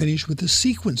 I'm not finished with the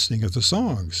sequencing of the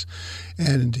songs.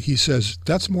 And he says,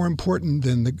 that's more important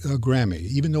than the Grammy,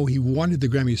 even though he wanted the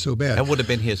Grammy so bad. That would have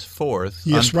been his fourth,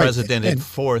 unprecedented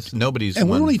fourth. Nobody's and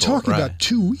won we're only before, talking about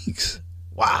 2 weeks.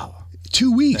 Wow.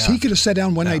 2 weeks. Yeah. He could have sat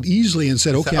down one night easily and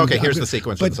said, okay, here's the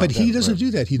sequence. But he doesn't do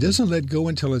that. He doesn't let go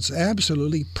until it's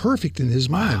absolutely perfect in his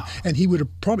mind. And he'd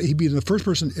be the first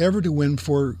person ever to win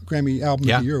 4 Grammy Album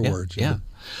of the Year awards. Yeah.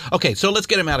 Okay, so let's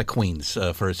get him out of Queens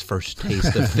for his first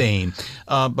taste of fame.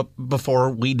 But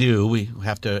before we do, we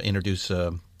have to introduce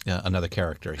another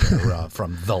character here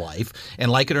from the life. And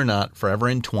like it or not, forever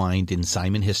entwined in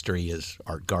Simon history is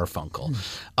Art Garfunkel.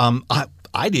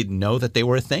 I didn't know that they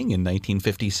were a thing in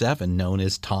 1957, known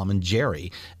as Tom and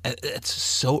Jerry. It's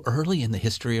so early in the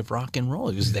history of rock and roll.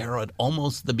 It was there at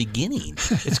almost the beginning.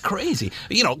 It's crazy.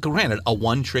 You know, granted, a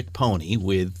one-trick pony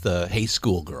with Hey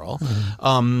Schoolgirl.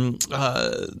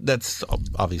 That's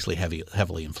obviously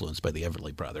heavily influenced by the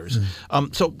Everly Brothers.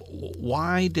 So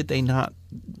why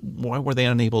were they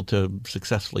unable to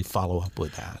successfully follow up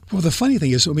with that? Well, the funny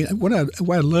thing is, I mean, what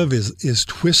I love is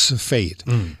twists of fate.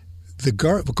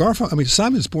 Garfunkel.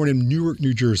 Simon's born in Newark,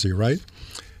 New Jersey, right?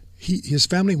 His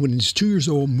family, when he's 2 years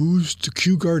old, moves to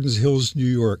Kew Gardens Hills, New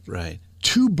York. Right.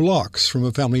 2 blocks from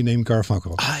a family named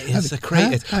Garfunkel.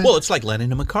 It's like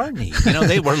Lennon and McCartney. You know,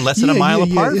 they were less than a mile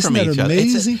apart from each other.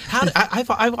 Amazing?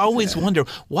 I've always wondered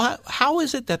how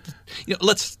is it that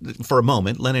let's for a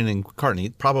moment, Lennon and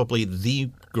McCartney, probably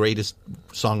the greatest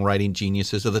songwriting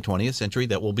geniuses of the 20th century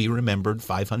that will be remembered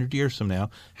 500 years from now.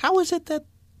 How is it that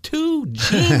 2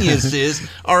 geniuses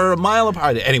are a mile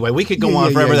apart? Anyway, we could go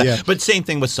on forever. But same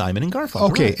thing with Simon and Garfunkel.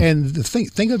 Okay, right? And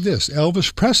think of this: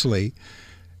 Elvis Presley.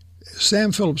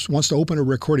 Sam Phillips wants to open a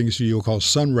recording studio called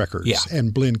Sun Records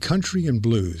and blend country and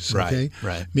blues. Okay,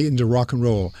 right. Into rock and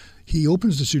roll. he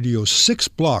opens the studio 6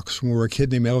 blocks from where a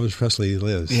kid named Elvis Presley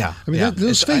lives. Yeah, I mean, yeah.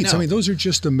 those fates. I mean, those are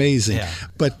just amazing. Yeah.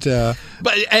 But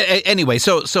anyway,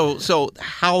 so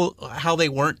how they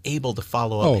weren't able to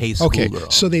follow up Hey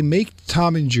Schoolgirl. So they make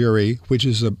Tom and Jerry, which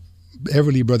is a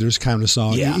Everly Brothers kind of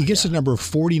song. Yeah, He gets to number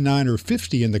 49 or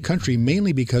 50 in the country,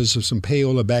 mainly because of some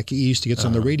payola back east. He gets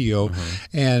on the radio.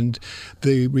 And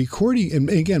the recording, and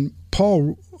again,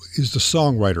 Paul is the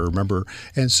songwriter, remember?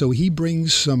 And so he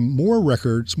brings some more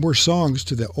records, more songs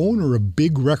to the owner of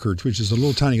Big Records, which is a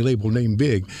little tiny label named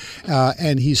Big.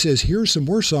 And he says, here's some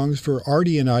more songs for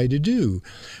Artie and I to do.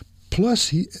 Plus,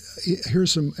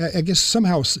 here's some, I guess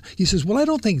somehow, he says, well, I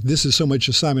don't think this is so much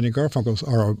a Simon and Garfunkel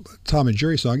or a Tom and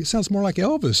Jerry song. It sounds more like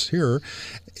Elvis here.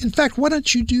 In fact, why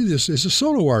don't you do this as a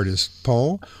solo artist,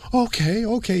 Paul? Okay.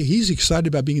 He's excited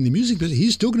about being in the music business.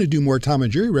 He's still going to do more Tom and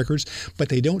Jerry records, but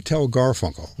they don't tell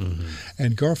Garfunkel. Mm-hmm.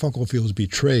 And Garfunkel feels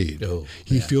betrayed.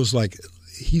 He feels like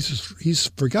he's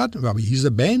forgotten about me. He's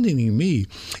abandoning me.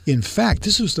 In fact,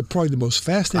 this was probably the most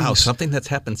fascinating. Wow, something that's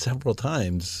happened several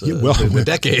times in the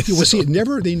decades. Well, see,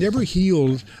 they never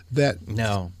healed that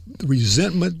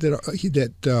resentment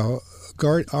that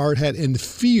Art had and the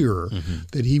fear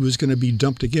that he was going to be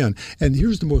dumped again. And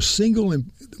here's the most single and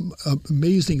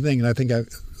amazing thing, and I think I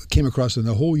came across in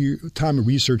the whole time of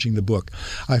researching the book.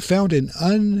 I found an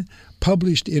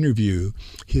unpublished interview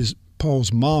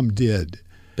Paul's mom did.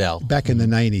 Back in the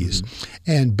 90s.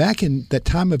 And back in that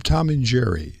time of Tom and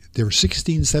Jerry, they were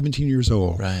 16, 17 years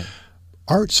old. Right.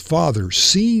 Art's father,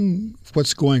 seeing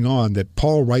what's going on, that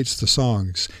Paul writes the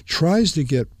songs, tries to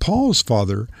get Paul's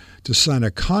father to sign a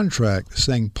contract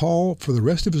saying Paul, for the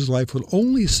rest of his life, will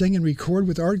only sing and record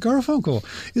with Art Garfunkel.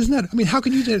 Isn't that, I mean, how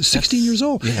can you do that at 16 years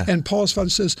old? Yeah. And Paul's father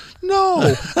says,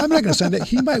 no, I'm not going to sign that.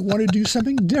 He might want to do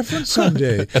something different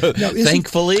someday. Now,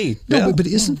 Thankfully. But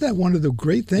isn't that one of the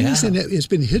great things? Yeah. And it's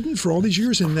been hidden for all these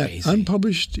years in that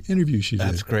unpublished interview she did.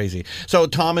 That's crazy. So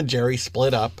Tom and Jerry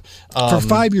split up. For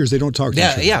 5 years, they don't talk to each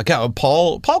other. Yeah.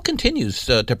 Paul continues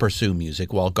to pursue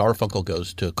music while Garfunkel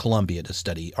goes to Columbia to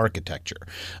study architecture.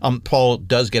 Paul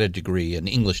does get a degree, an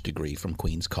English degree from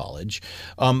Queens College.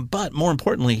 But more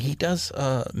importantly, he does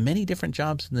many different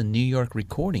jobs in the New York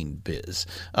recording biz.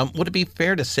 Would it be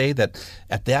fair to say that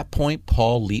at that point,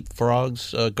 Paul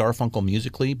leapfrogs Garfunkel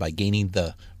musically by gaining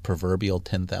the proverbial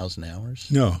 10,000 hours?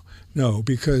 No,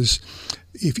 because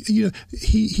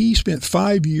he spent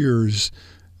 5 years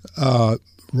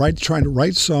trying to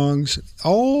write songs,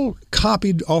 all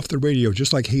copied off the radio,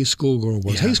 just like Hey Schoolgirl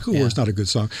was. Hey Schoolgirl is not a good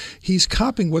song. He's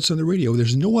copying what's on the radio.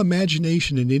 There's no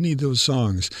imagination in any of those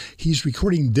songs. He's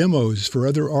recording demos for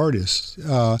other artists.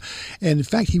 And in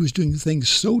fact, he was doing things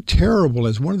so terrible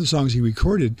as one of the songs he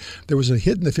recorded, there was a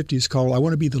hit in the 50s called I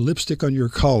Want to Be the Lipstick on Your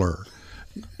Collar.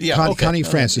 Connie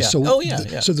Francis. So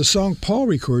the song Paul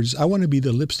records, I Want to Be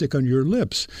the Lipstick on Your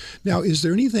Lips. Now, is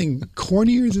there anything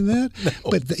cornier than that?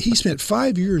 No. But he spent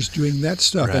 5 years doing that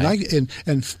stuff. Right.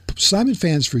 And Simon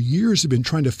fans for years have been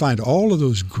trying to find all of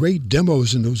those great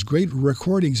demos and those great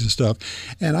recordings and stuff.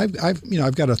 And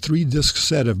I've got a 3-disc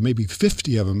set of maybe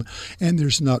 50 of them, and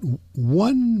there's not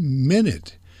 1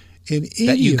 minute in any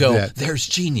that you of go, that. There's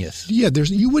genius. Yeah,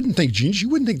 you wouldn't think genius. You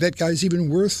wouldn't think that guy's even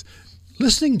worth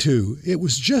listening to. It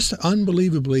was just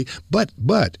unbelievably,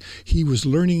 but he was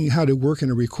learning how to work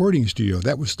in a recording studio.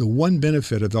 That was the one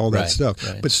benefit of all that stuff.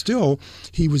 Right. But still,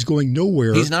 he was going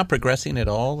nowhere. He's not progressing at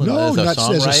all. No, not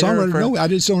as a songwriter. No, I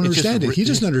just don't understand it. He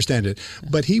doesn't understand it.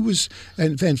 But he was,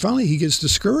 and finally he gets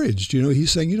discouraged.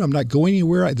 He's saying, I'm not going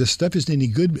anywhere. This stuff isn't any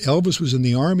good. Elvis was in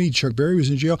the army. Chuck Berry was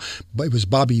in jail. But it was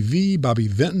Bobby V, Bobby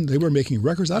Vinton. They were making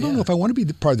records. I don't know if I want to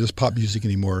be part of this pop music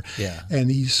anymore. Yeah. And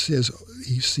he says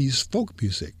he sees folk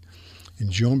music and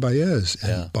Joan Baez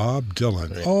and Bob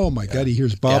Dylan. Right. Oh my God, he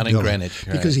hears Bob Down Dylan in Greenwich,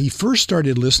 because he first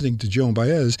started listening to Joan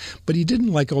Baez, but he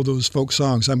didn't like all those folk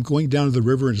songs. I'm going down to the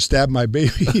river and stab my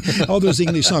baby, all those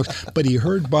English songs. But he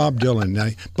heard Bob Dylan. Now,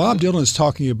 Bob Dylan's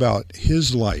talking about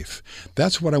his life.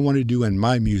 That's what I want to do in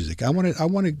my music. I want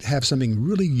to have something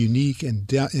really unique and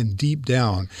deep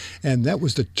down, and that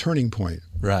was the turning point.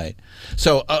 Right.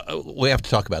 So we have to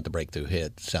talk about the breakthrough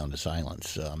hit, Sound of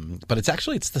Silence. But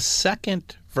it's the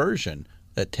second version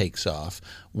that takes off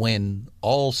when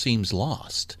all seems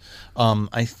lost.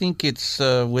 I think it's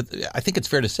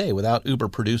fair to say without Uber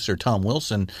producer Tom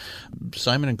Wilson,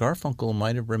 Simon and Garfunkel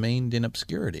might have remained in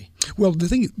obscurity. Well, the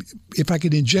thing, if I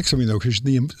could inject something, though, because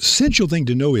the essential thing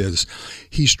to know is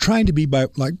he's trying to be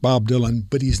like Bob Dylan,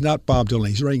 but he's not Bob Dylan.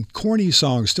 He's writing corny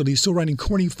songs still. He's still writing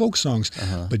corny folk songs.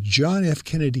 But John F.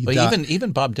 Kennedy died.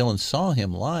 Even Bob Dylan saw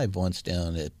him live once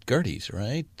down at Gertie's,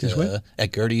 right?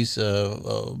 At Gertie's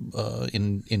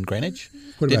in Greenwich.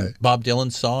 What about it? Bob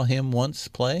Dylan saw him once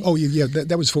play? Oh, yeah,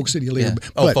 that was Folk City later.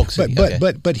 Yeah. Folk City.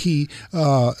 But he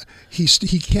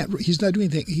can't. He's not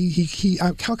doing anything.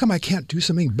 How come I can't do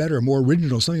something better, more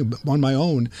original, something on my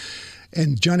own?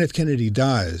 And John F. Kennedy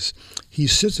dies. He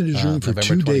sits in his room for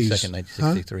 2 days. November 22nd,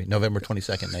 1963. November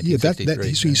 22nd,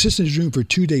 1963. So he sits in his room for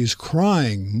 2 days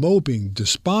crying, moping,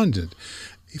 despondent.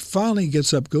 He finally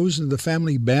gets up, goes into the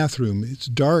family bathroom. It's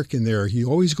dark in there. He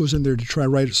always goes in there to try to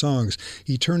write songs.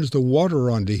 He turns the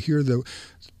water on to hear the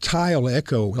tile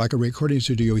echo like a recording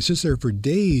studio. He sits there for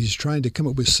days trying to come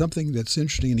up with something that's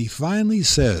interesting. And he finally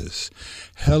says,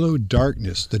 "Hello,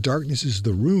 darkness. The darkness is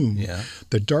the room. Yeah.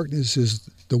 The darkness is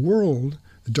the world.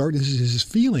 The darkness is his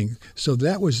feeling." So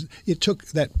it took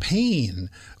that pain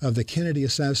of the Kennedy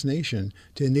assassination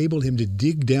to enable him to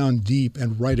dig down deep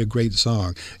and write a great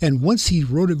song. And once he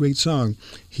wrote a great song,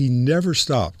 he never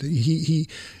stopped. He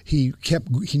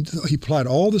applied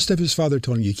all the stuff his father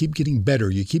told him. You keep getting better.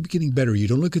 You keep getting better. You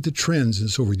don't look at the trends and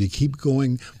so forth. You keep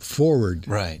going forward.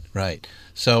 Right.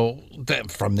 So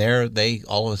from there, they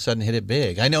all of a sudden hit it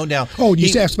big. I know now. Oh,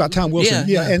 you asked about Tom Wilson.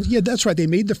 Yeah. And that's right. They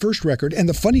made the first record. And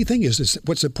the funny thing is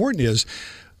what's important is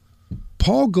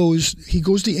Paul goes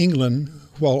to England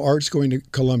while Art's going to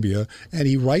Columbia, and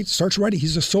he starts writing.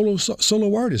 He's a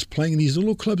solo artist playing in these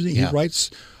little clubs. And he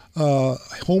writes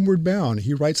Homeward Bound.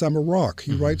 He writes I'm a Rock.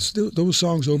 He writes those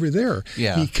songs over there.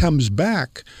 Yeah. He comes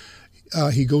back.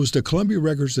 He goes to Columbia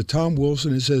Records to Tom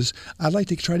Wilson and says, "I'd like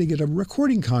to try to get a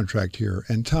recording contract here."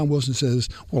 And Tom Wilson says,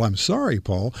 "Well, I'm sorry,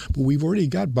 Paul, but we've already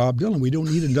got Bob Dylan. We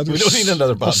don't need another. We don't need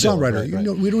another Bob songwriter. Dylan.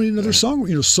 Right. We don't need another solo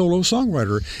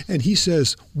songwriter." And he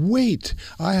says, "Wait,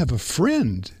 I have a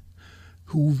friend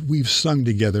who we've sung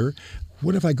together.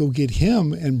 What if I go get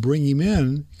him and bring him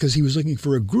in?" Because he was looking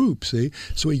for a group, see?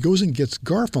 So he goes and gets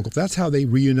Garfunkel. That's how they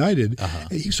reunited.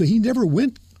 So he never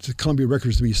went to Columbia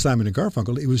Records to be Simon and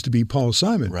Garfunkel. It was to be Paul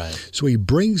Simon. Right. So he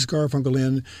brings Garfunkel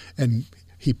in, and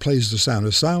he plays The Sound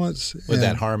of Silence. With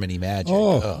that harmony magic.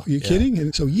 Oh, you kidding?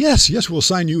 And so, yes, we'll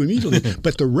sign you immediately.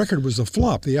 But the record was a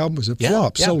flop. The album was a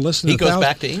flop. Yeah. So less than he goes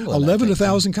back to England.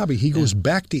 11,000 copies. He goes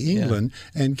back to England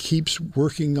and keeps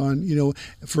working on,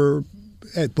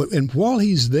 and while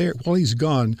he's there, while he's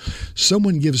gone,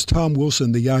 someone gives Tom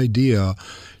Wilson the idea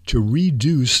to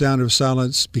redo Sound of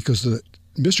Silence because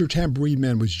Mr. Tambourine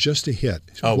Man was just a hit.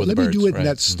 Let me do it in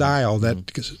that style, that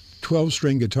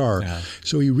 12-string guitar. Yeah.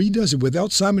 So he redoes it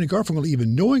without Simon and Garfunkel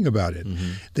even knowing about it.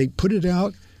 They put it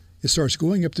out. It starts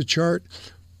going up the chart.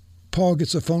 Paul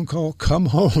gets a phone call, "Come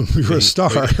home, you're a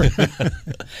star."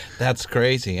 That's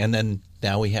crazy. And then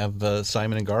now we have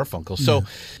Simon and Garfunkel. So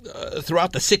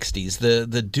throughout the 60s,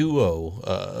 the duo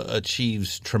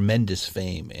achieves tremendous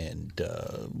fame and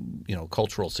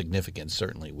cultural significance,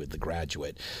 certainly with The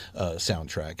Graduate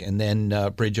soundtrack. And then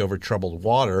Bridge Over Troubled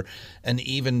Water, an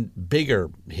even bigger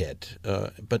hit.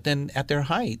 But then at their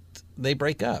height, they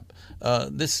break up.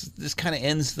 This kind of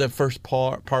ends the first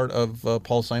part of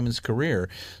Paul Simon's career.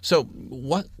 So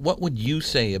what would you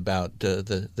say about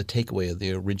the takeaway of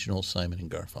the original Simon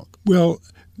and Garfunkel? Well,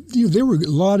 there were a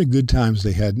lot of good times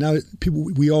they had. Now,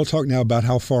 we all talk now about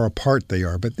how far apart they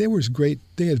are, but they was great.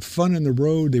 They had fun on the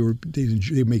road.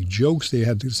 They make jokes. They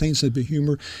had the same sense of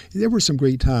humor. There were some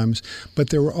great times, but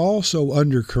there were also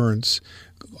undercurrents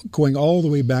going all the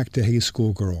way back to Hey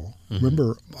Schoolgirl.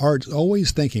 Remember, Art's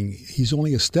always thinking he's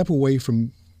only a step away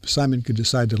from Simon could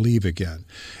decide to leave again.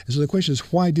 And so the question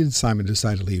is, why did Simon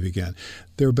decide to leave again?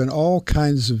 There have been all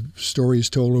kinds of stories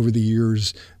told over the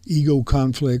years, ego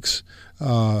conflicts,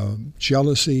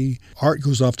 jealousy. Art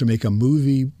goes off to make a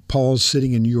movie. Paul's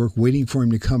sitting in New York waiting for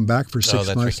him to come back for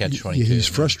 6 months. He's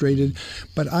frustrated.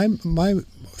 But my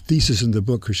thesis in the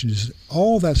book, Christian, is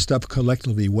all that stuff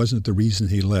collectively wasn't the reason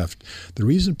he left. The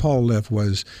reason Paul left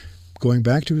was going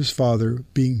back to his father,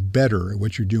 being better at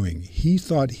what you're doing. He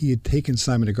thought he had taken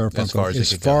Simon and Garfunkel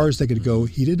as far as they could go.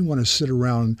 He didn't want to sit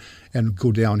around and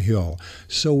go downhill.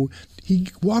 So he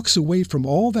walks away from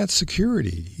all that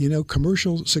security,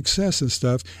 commercial success and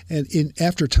stuff. And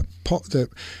after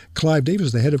Clive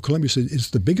Davis, the head of Columbia, said,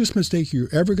 "It's the biggest mistake you're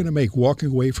ever going to make,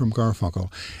 walking away from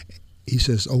Garfunkel." He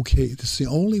says, "Okay, this is the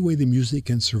only way the music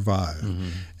can survive."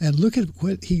 And look at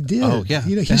what he did. Oh, yeah.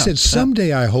 He said,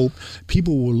 "Someday I hope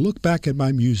people will look back at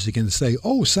my music and say,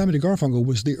 oh, Simon and Garfunkel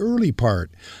was the early part,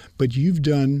 but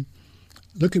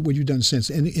look at what you've done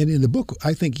since." And in the book,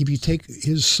 I think if you take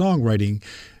his songwriting,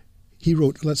 he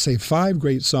wrote, let's say, 5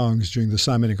 great songs during the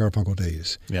Simon and Garfunkel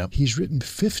days. Yep. He's written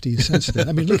 50 since then.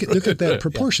 I mean, look at that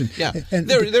proportion. Yeah. And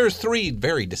there's 3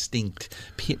 very distinct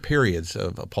periods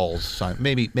of Paul's Simon,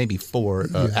 maybe 4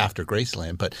 after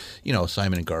Graceland, but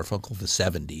Simon and Garfunkel, the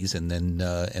 70s, and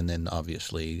then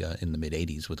obviously in the mid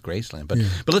 80s with Graceland.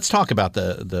 But let's talk about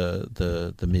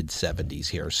the mid 70s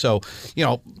here. So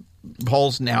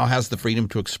Paul's now has the freedom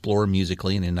to explore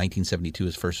musically, and in 1972,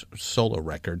 his first solo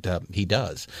record, he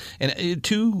does. And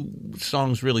 2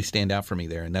 songs really stand out for me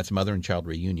there, and that's Mother and Child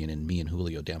Reunion and Me and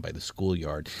Julio Down by the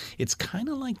Schoolyard. It's kind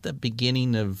of like the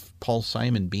beginning of Paul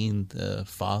Simon being the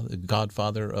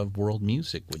godfather of world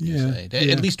music, would you say?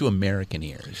 At least to American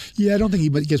ears. Yeah, I don't think he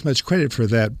gets much credit for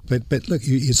that. But look,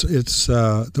 it's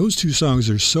those 2 songs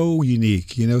are so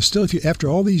unique. Still, after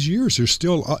all these years, there's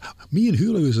still Me and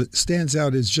Julio stands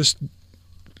out as just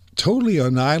totally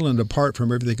an island apart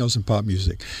from everything else in pop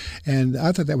music. And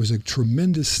I thought that was a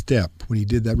tremendous step when he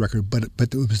did that record. But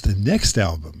it was the next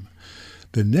album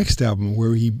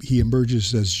where he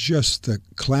emerges as just the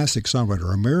classic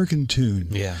songwriter, American Tune,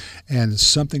 and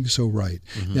Something So Right.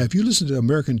 Mm-hmm. Now, if you listen to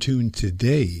American Tune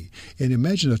today and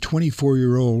imagine a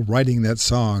 24-year-old writing that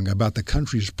song about the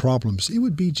country's problems, he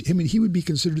would be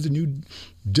considered the new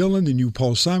Dylan, the new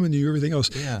Paul Simon, the new everything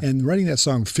else. Yeah. And writing that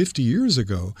song 50 years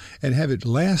ago and have it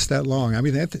last that long, I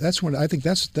mean, that's when I think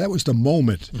that was the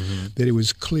moment that it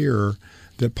was clear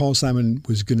that Paul Simon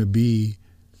was going to be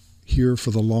here for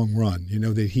the long run.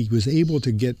 That he was able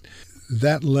to get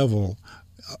that level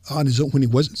on his own when he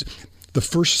wasn't. The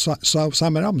first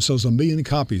Simon album sells 1 million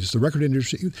copies. The record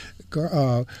industry,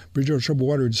 Bridge Over Troubled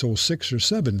Water, had sold 6 or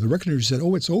 7. The record industry said,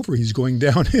 "Oh, it's over. He's going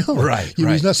downhill." Right.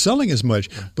 He's not selling as much.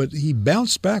 But he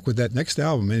bounced back with that next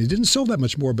album, and he didn't sell that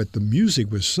much more. But the music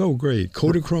was so great.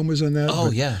 Kodachrome was on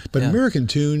that. But American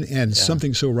Tune and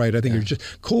Something So Right, I think, are just.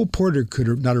 Cole Porter could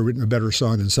have not have written a better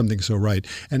song than Something So Right,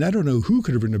 and I don't know who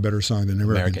could have written a better song than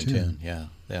American Tune. Yeah.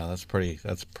 Yeah, that's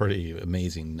pretty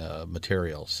amazing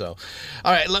material. So,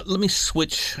 all right, let me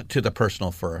switch to the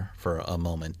personal for a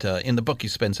moment. In the book, you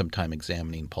spend some time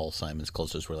examining Paul Simon's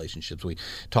closest relationships. We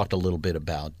talked a little bit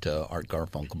about Art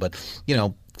Garfunkel, but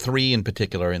 3 in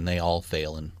particular, and they all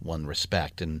fail in one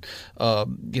respect. And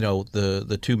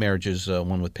the 2 marriages,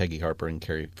 one with Peggy Harper and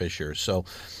Carrie Fisher. So,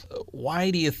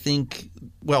 why do you think?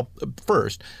 Well,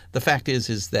 first, the fact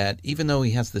is that even though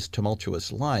he has this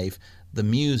tumultuous life, the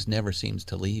muse never seems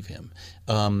to leave him.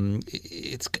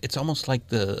 It's almost like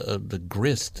the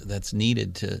grist that's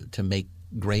needed to make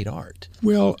great art.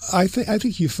 Well, I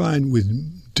think you find with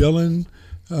Dylan,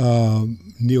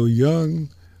 Neil Young,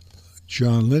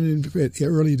 John Lennon, at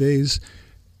early days,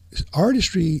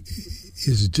 artistry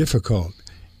is difficult.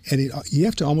 And you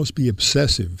have to almost be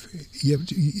obsessive.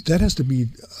 That has to be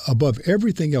above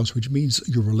everything else, which means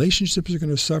your relationships are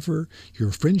going to suffer, your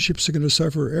friendships are going to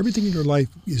suffer. Everything in your life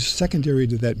is secondary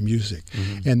to that music.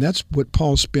 Mm-hmm. And that's what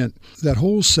Paul spent that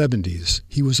whole 70s.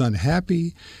 He was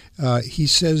unhappy. He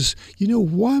says,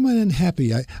 why am I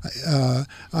unhappy? I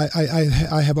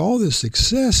have all this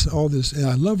success, all this, and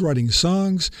I love writing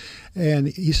songs. And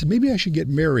he said, maybe I should get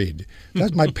married.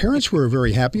 My parents were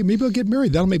very happy. Maybe I'll get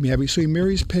married. That'll make me happy. So he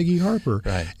marries Peggy Harper.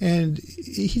 Right. And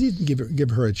he didn't give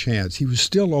her a chance. He was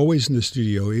still always in the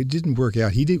studio. It didn't work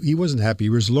out. He wasn't happy. He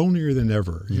was lonelier than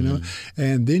ever,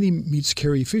 And then he meets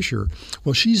Carrie Fisher.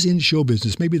 Well, she's in show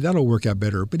business. Maybe that'll work out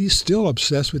better. But he's still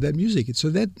obsessed with that music. So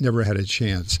that never had a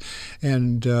chance.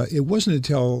 And it wasn't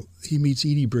until he meets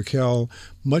Edie Brickell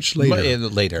much later.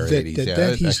 Later,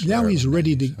 80s. He's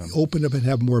ready to open up and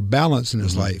have more balance in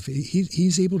his life.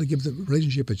 He's able to give the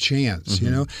relationship a chance.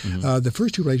 The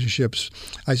first 2 relationships,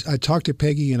 I talked to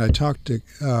Peggy and I talked to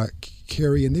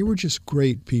Carrie, and they were just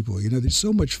great people. They're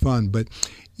so much fun, but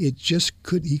it just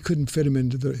he couldn't fit him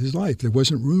into his life. There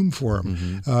wasn't room for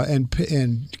him.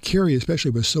 And Carrie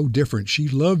especially was so different. She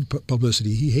loved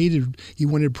publicity. He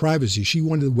wanted privacy. She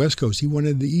wanted the West Coast. He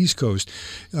wanted the East Coast.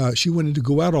 She wanted to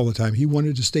go out all the time. He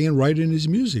wanted to stay and write in his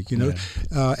music,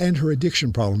 and her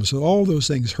addiction problems. So all those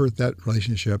things hurt that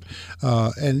relationship.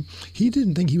 And he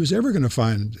didn't think he was ever going to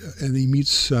find, and he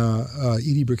meets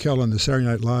Edie Brickell on the Saturday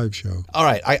Night Live show. All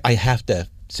right, I have to,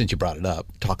 since you brought it up,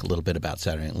 talk a little bit about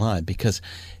Saturday Night Live, because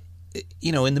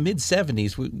in the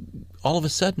mid-'70s, all of a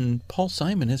sudden, Paul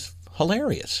Simon is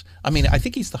hilarious. I mean, I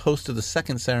think he's the host of the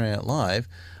second Saturday Night Live.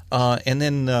 And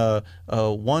then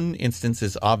one instance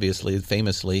is obviously,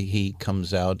 famously, he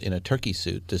comes out in a turkey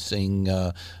suit to sing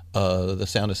The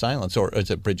Sound of Silence, or is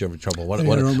it Bridge Over Trouble? One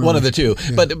of the two.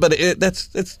 Yeah. But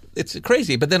it's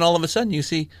crazy. But then all of a sudden you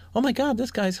see, oh my God,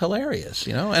 this guy's hilarious,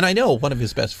 And I know one of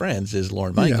his best friends is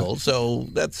Lorne Michaels, so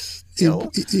that's.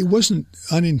 It wasn't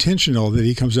unintentional that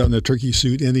he comes out in a turkey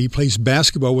suit and he plays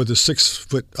basketball with a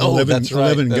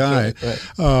 6'11" guy.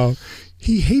 Right.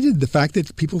 He hated the fact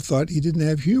that people thought he didn't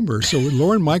have humor. So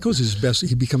Lorne Michaels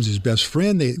he becomes his best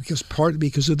friend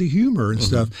because of the humor and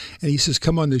stuff. And he says,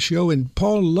 come on the show. And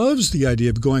Paul loves the idea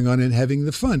of going on and having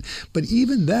the fun. But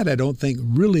even that, I don't think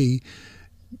really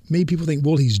made people think,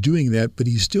 well, he's doing that, but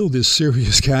he's still this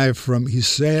serious guy he's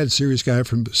sad, serious guy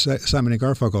from Simon and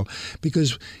Garfunkel,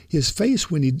 because his face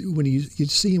when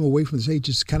you'd see him away from the stage,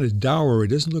 it's kind of dour. It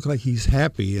doesn't look like he's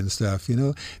happy and stuff,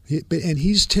 And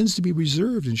he tends to be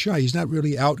reserved and shy. He's not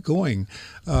really outgoing.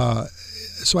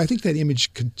 So I think that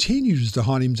image continues to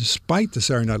haunt him despite the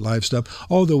Saturday Night Live stuff.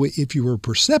 Although if you were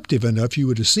perceptive enough, you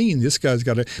would have seen this guy's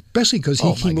got especially because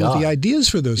he came up with the ideas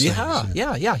for those things.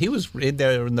 Yeah. He was in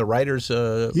the writers'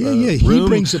 room, he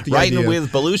brings up the writing idea.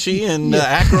 with Belushi and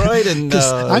Aykroyd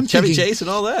and Chevy Chase and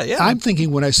all that. Yeah, I'm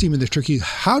thinking when I see him in the turkey,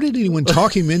 how did anyone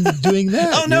talk him into doing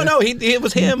that? No, it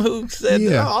was him who said,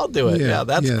 I'll do it. Yeah,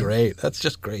 that's great. That's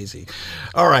just crazy.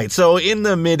 All right, so in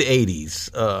the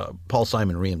mid-'80s, Paul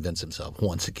Simon reinvents himself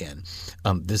once again,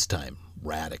 this time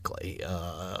radically.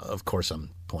 Of course, I'm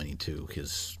pointing to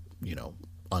his,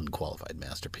 unqualified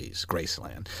masterpiece,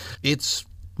 Graceland. It's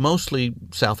mostly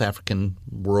South African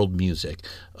world music,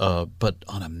 but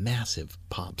on a massive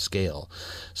pop scale.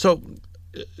 So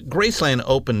Graceland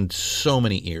opened so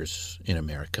many ears in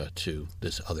America to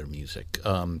this other music,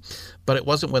 but it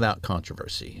wasn't without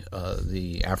controversy.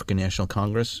 The African National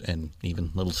Congress and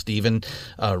even Little Steven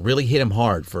really hit him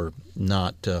hard for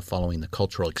not following the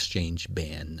cultural exchange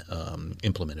ban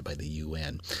implemented by the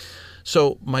UN.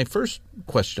 So my first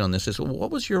question on this is,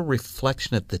 what was your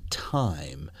reflection at the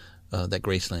time that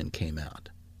Graceland came out?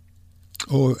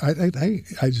 Oh,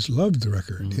 I just loved the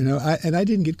record, and I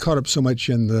didn't get caught up so much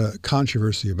in the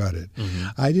controversy about it.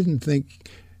 I didn't think.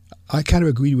 I kind of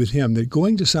agreed with him that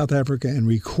going to South Africa and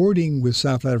recording with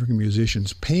South African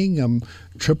musicians, paying them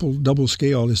double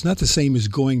scale, is not the same as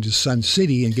going to Sun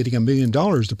City and getting $1 million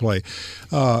to play.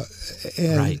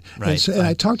 And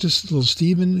I talked to Little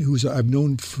Steven, who I've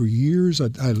known for years.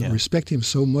 I respect him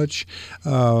so much.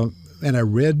 And I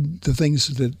read the things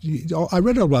I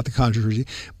read all about the controversy,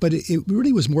 but it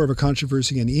really was more of a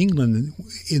controversy in England.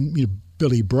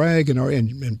 Billy Bragg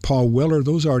and Paul Weller,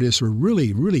 those artists were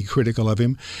really, really critical of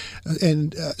him,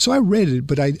 and so I read it,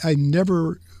 but I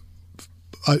never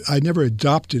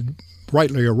adopted,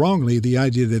 rightly or wrongly, the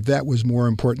idea that was more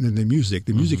important than the music.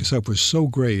 The music itself was so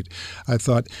great. I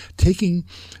thought taking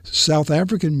South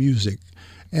African music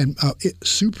and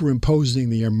superimposing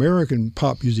the American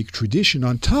pop music tradition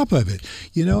on top of it,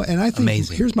 And I think,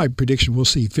 amazing. Here's my prediction, we'll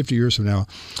see 50 years from now.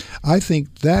 I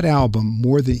think that album,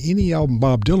 more than any album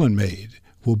Bob Dylan made,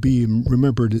 will be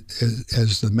remembered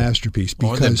as the masterpiece.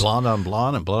 More than Blonde on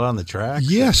Blonde and Blood on the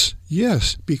Tracks?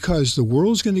 Yes, because the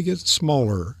world's going to get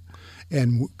smaller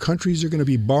and countries are going to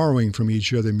be borrowing from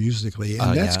each other musically,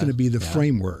 and that's going to be the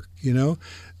framework,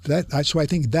 So I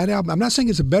think that album, I'm not saying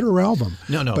it's a better album,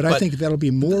 but I think that'll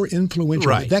be more influential.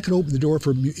 Right. That could open the door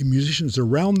for musicians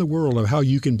around the world of how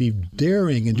you can be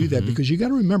daring and do that, because you got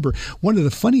to remember, one of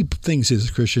the funny things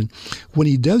is, Christian, when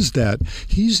he does that,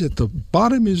 he's at the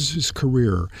bottom of his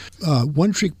career.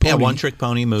 One Trick Pony. Yeah, One Trick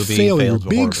Pony movie. Failure,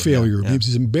 big failure. He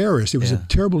was embarrassed. It was a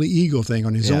terrible ego thing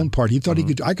on his own part. He thought he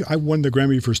could, I won the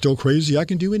Grammy for Still Crazy, I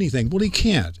can do anything. Well, he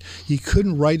can't. He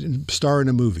couldn't write and star in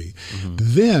a movie.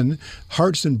 Then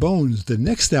Hearts and Bones, the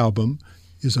next album,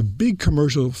 is a big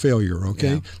commercial failure,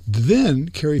 okay? Yeah. Then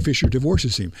Carrie Fisher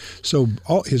divorces him. So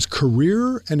all his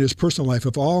career and his personal life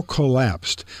have all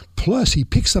collapsed. Plus, he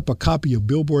picks up a copy of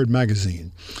Billboard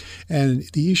magazine. And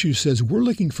the issue says, we're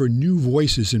looking for new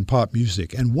voices in pop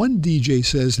music. And one DJ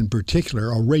says in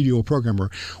particular, a radio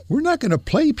programmer, we're not going to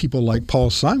play people like Paul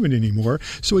Simon anymore.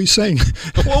 So he's saying...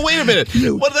 well, wait a minute.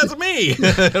 What does that mean?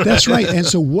 That's right. And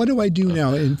so what do I do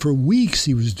now? And for weeks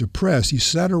he was depressed. He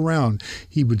sat around.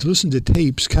 He would listen to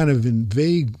tapes kind of in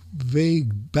vague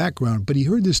background, but he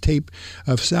heard this tape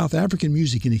of South African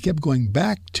music and he kept going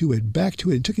back to it.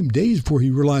 It took him days before he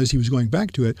realized he was going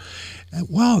back to it. And,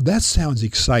 wow, that sounds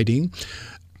exciting.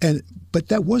 But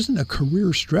that wasn't a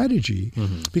career strategy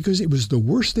because it was the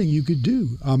worst thing you could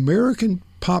do. American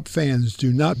pop fans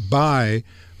do not buy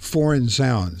foreign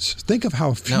sounds. Think of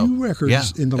how few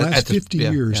records in the last 50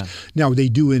 years. Yeah. Now, they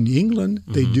do in England,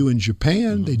 they do in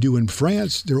Japan, they do in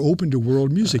France. They're open to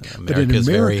world music. But in America's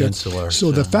very America, insular,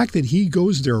 so the fact that he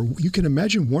goes there, you can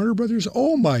imagine Warner Brothers,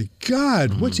 oh my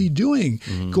God, what's he doing?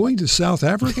 Going to South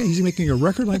Africa? He's making a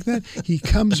record like that? He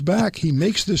comes back, he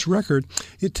makes this record.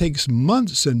 It takes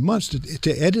months and months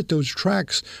to edit those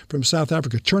tracks from South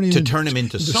Africa, turn them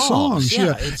into songs.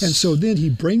 Yeah, And so then he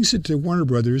brings it to Warner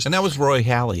Brothers. And that was Roy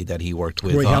Halley that he worked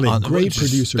with. Roy Halley, great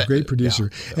producer.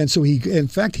 Yeah. And so in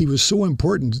fact, he was so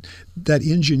important, that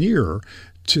engineer,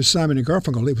 to Simon and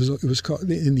Garfunkel. It was called,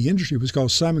 in the industry, it was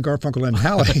called Simon, Garfunkel and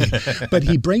Halley. But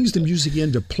he brings the music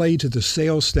in to play to the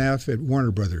sales staff at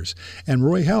Warner Brothers. And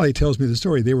Roy Halley tells me the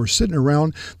story. They were sitting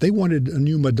around. They wanted a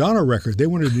new Madonna record. They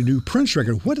wanted a new Prince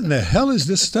record. What in the hell is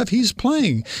this stuff he's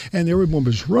playing? And everyone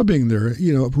was rubbing their,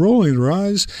 rolling their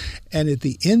eyes. And at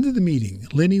the end of the meeting,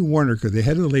 Lenny Waronker, the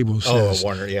head of the label, says,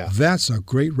 Warner, yeah. That's a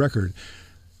great record.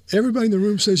 Everybody in the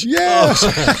room says yes.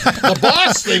 The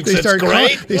boss thinks it's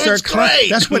great. They start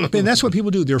clapping. That's what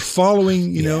people do. They're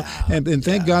following, and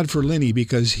thank God for Lenny,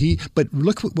 because But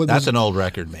look what that's an old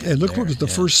record, man. And look what was the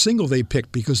first single they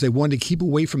picked, because they wanted to keep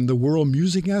away from the world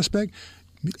music aspect.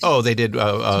 Oh, they did.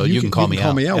 You can call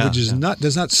me out, which is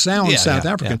does not sound South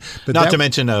African. Yeah. But not to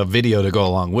mention a video to go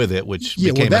along with it, which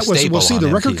became a staple on the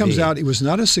MTV. record comes out. It was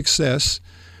not a success.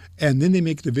 And then they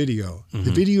make the video.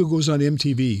 The video goes on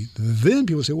MTV. Then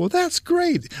people say, well, that's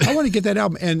great. I want to get that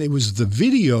album. And it was the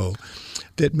video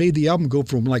that made the album go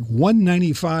from like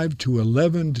 195 to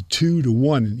 11 to 2 to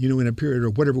 1, in a period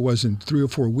of whatever it was in 3 or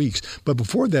 4 weeks. But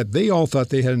before that, they all thought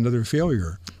they had another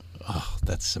failure. Oh,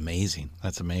 that's amazing.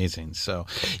 That's amazing. So,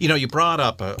 you brought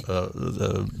up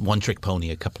the One Trick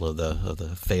Pony, a couple of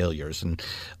the failures, and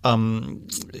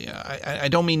I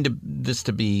don't mean this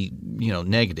to be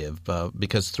negative,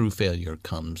 because through failure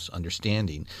comes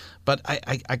understanding. But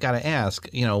I got to ask,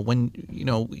 when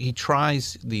he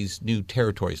tries these new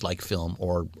territories like film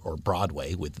or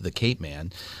Broadway with the Cape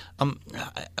Man,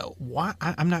 why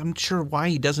I'm not sure why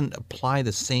he doesn't apply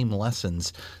the same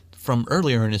lessons from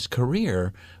earlier in his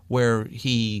career, where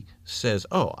he says,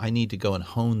 I need to go and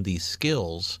hone these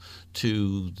skills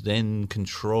to then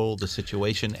control the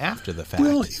situation after the fact.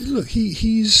 Well, look,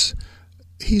 he's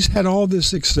had all this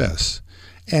success.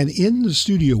 And in the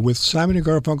studio with Simon and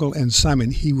Garfunkel and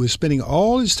Simon, he was spending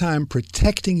all his time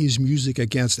protecting his music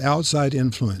against outside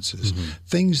influences,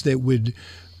 things that would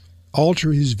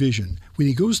alter his vision. When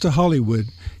he goes to Hollywood,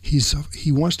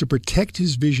 he wants to protect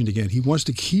his vision again. He wants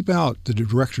to keep out the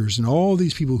directors and all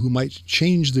these people who might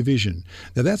change the vision.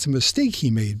 Now, that's a mistake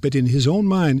he made, but in his own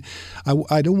mind,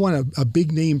 I don't want a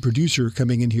big-name producer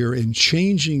coming in here and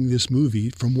changing this movie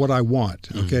from what I want,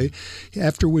 okay?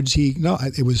 Afterwards, he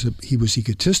was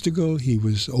egotistical, he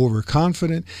was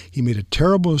overconfident, he made a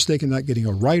terrible mistake in not getting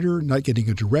a writer, not getting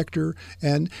a director,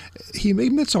 and he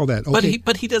admits all that. Okay.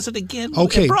 But he does it again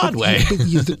at Broadway.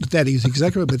 That is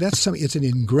exactly right. But that's something. It's an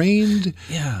ingrained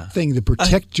thing to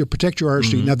protect your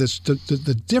artistry. Now,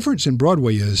 the difference in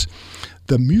Broadway is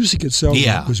the music itself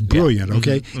was brilliant.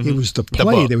 Okay, it was the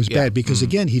play that was bad because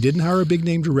again, he didn't hire a big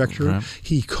name director.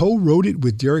 He co-wrote it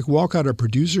with Derek Walcott, a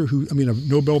producer a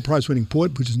Nobel Prize winning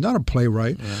poet, which is not a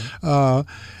playwright.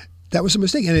 That was a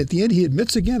mistake. And at the end, he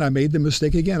admits again, I made the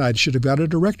mistake again. I should have got a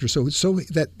director. So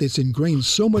that it's ingrained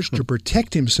so much to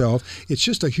protect himself. It's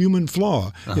just a human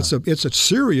flaw. It's a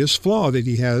serious flaw that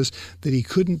he has, that he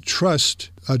couldn't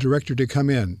trust a director to come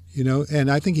in,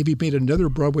 And I think if he made another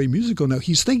Broadway musical now,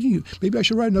 he's thinking, maybe I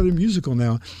should write another musical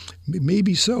now.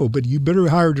 Maybe so, but you better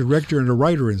hire a director and a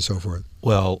writer and so forth.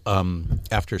 Well,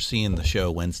 after seeing the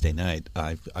show Wednesday night,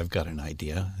 I've got an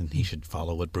idea, and he should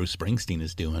follow what Bruce Springsteen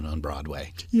is doing on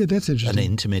Broadway. Yeah, that's interesting. An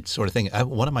intimate sort of thing.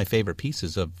 One of my favorite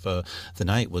pieces of the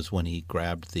night was when he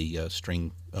grabbed the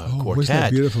string quartet. Was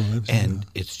that beautiful? And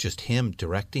it's just him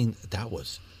directing. That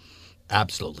was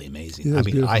absolutely amazing. Yeah,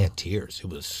 beautiful. I had tears. It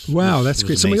was that's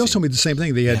great. Somebody amazing. else told me the same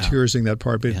thing. They had tears in that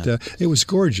part, but it was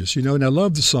gorgeous, And I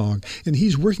love the song. And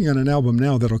he's working on an album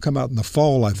now that'll come out in the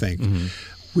fall, I think.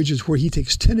 Which is where he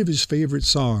takes 10 of his favorite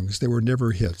songs that were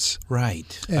never hits.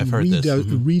 Right. And I've heard this.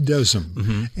 redoes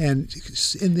them. And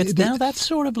now that's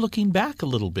sort of looking back a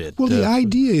little bit. Well, the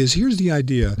idea is, here's the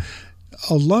idea.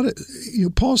 a lot of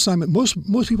Paul Simon.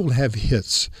 Most people have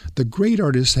hits. The great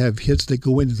artists have hits that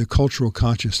go into the cultural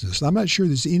consciousness. I'm not sure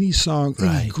there's any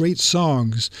any great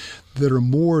songs that are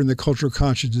more in the cultural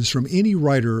consciousness from any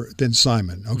writer than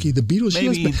Simon. Okay, the Beatles,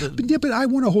 yes, but I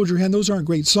Want to Hold Your Hand. Those aren't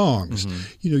great songs.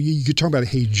 Mm-hmm. You could talk about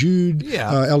Hey Jude,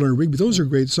 Eleanor Rigby. Those are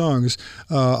great songs.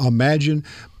 Imagine.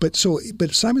 But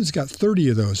Simon's got 30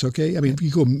 of those. Okay, I mean,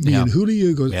 you go me and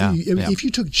Julio. If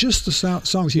you took just the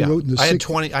songs he wrote in the I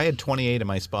had 28 in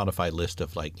my Spotify list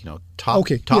of top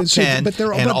 10, but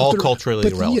they're all culturally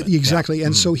relevant. Yeah, exactly.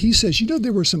 And so he says,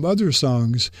 there were some other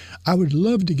songs. I would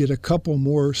love to get a couple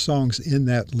more songs in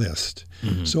that list.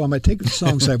 Mm-hmm. So I'm going to take the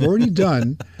songs I've already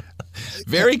done.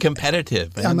 Very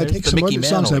competitive. I'm going to take some other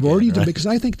songs I've already done because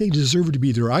I think they deserve to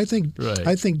be there. I think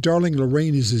Darling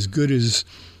Lorraine is as good as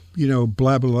blah,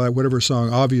 blah, blah, whatever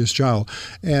song, Obvious Child.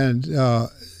 And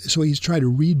so he's trying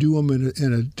to redo them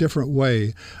in a different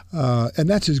way. And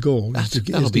that's his goal, is to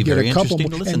get a couple more.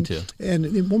 To listen to. And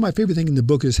one of my favorite things in the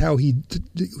book is how he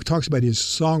talks about his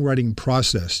songwriting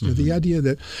process. The idea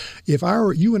that if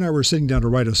you and I were sitting down to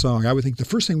write a song, I would think the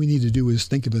first thing we need to do is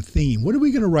think of a theme. What are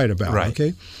we going to write about? Right.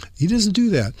 Okay. He doesn't do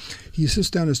that. He sits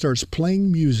down and starts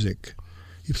playing music.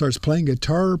 He starts playing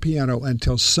guitar or piano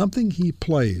until something he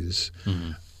plays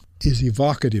is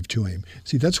evocative to him.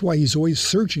 See, that's why he's always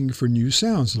searching for new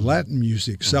sounds, Latin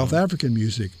music, South African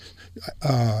music,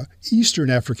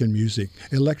 Eastern African music,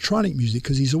 electronic music,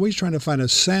 because he's always trying to find a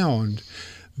sound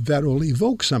that will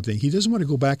evoke something. He doesn't want to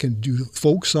go back and do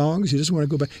folk songs. He doesn't want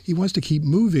to go back. He wants to keep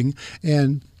moving.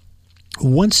 And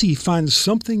once he finds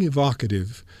something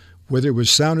evocative, whether it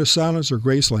was Sound of Silence or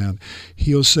Graceland,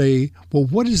 he'll say, well,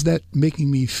 what is that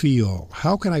making me feel?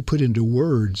 How can I put into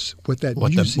words what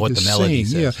music is saying?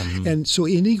 Says. Yeah. And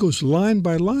he goes line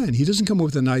by line. He doesn't come up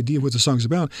with an idea what the song's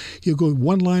about. He'll go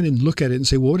one line and look at it and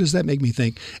say, well, what does that make me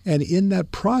think? And in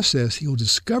that process, he'll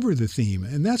discover the theme.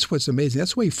 And that's what's amazing.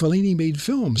 That's why Fellini made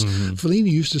films.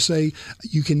 Fellini used to say,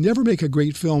 you can never make a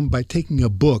great film by taking a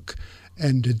book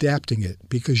and adapting it,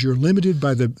 because you're limited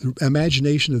by the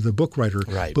imagination of the book writer.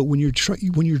 Right. But when you're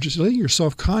just letting your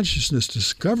self-consciousness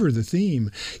discover the theme,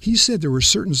 he said there were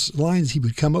certain lines he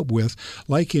would come up with,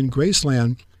 like in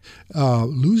Graceland,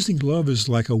 losing love is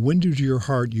like a window to your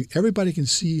heart. Everybody can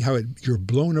see how you're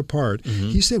blown apart.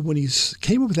 He said when he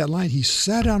came up with that line, he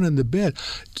sat down in the bed.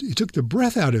 It took the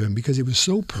breath out of him because it was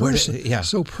so personal.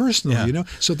 So personal,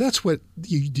 So that's what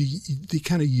the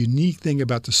kind of unique thing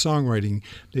about the songwriting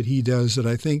that he does, that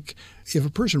I think if a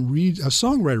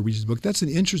songwriter reads the book, that's an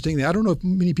interesting thing. I don't know if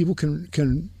many people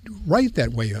can write that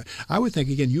way. I would think,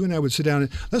 again, you and I would sit down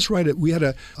and let's write it. We had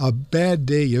a bad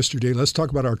day yesterday. Let's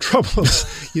talk about our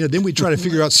troubles. Then we try to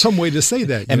figure out some way to say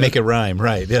that. And make it rhyme,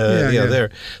 right.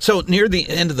 There. So near the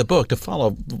end of the book, to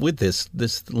follow with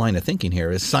this line of thinking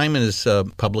here, is Simon is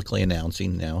publicly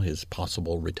announcing now his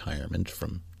possible retirement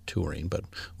from touring, but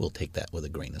we'll take that with a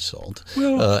grain of salt.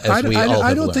 Well, I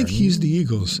don't think he's the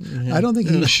Eagles. I don't think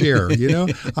he's Cher.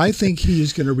 I think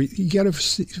he's going to. You got to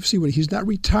see what he's not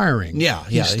retiring.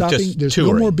 He's stopping. There's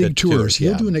touring, no more big tours.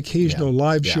 He'll do an occasional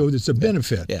live show that's a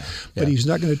benefit. But he's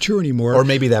not going to tour anymore. Or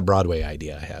maybe that Broadway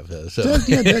idea I have. That's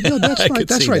right.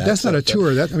 That's right. That's not a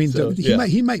tour.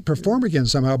 He might perform again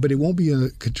somehow, but it won't be a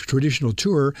traditional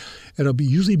tour. It'll be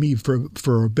usually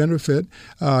for a benefit.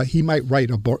 He might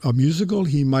write a musical.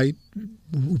 He might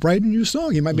write a new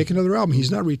song. He might make another album.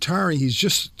 He's not retiring. He's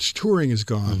just touring is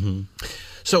gone.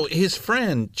 So his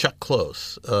friend Chuck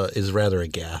Close is rather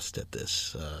aghast at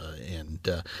this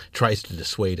and tries to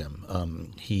dissuade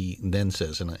him. He then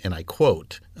says, and I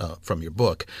quote from your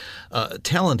book,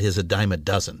 talent is a dime a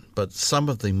dozen, but some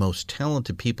of the most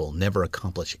talented people never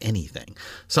accomplish anything.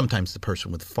 Sometimes the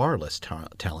person with far less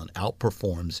talent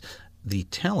outperforms the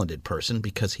talented person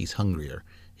because he's hungrier.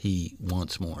 He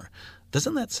wants more.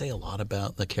 Doesn't that say a lot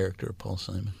about the character of Paul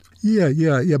Simon?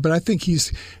 Yeah. But I think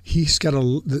he's got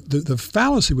the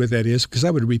fallacy with that is, because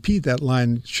I would repeat that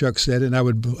line Chuck said, and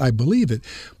I believe it.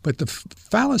 But the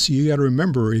fallacy you got to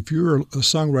remember, if you're a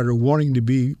songwriter wanting to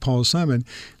be Paul Simon,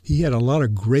 he had a lot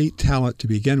of great talent to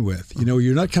begin with.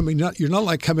 You're not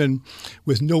like coming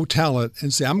with no talent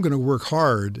and say, I'm going to work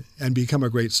hard and become a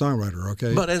great songwriter.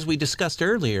 Okay. But as we discussed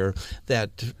earlier,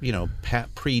 that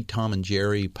pre Tom and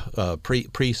Jerry,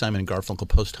 pre Simon and Garfunkel,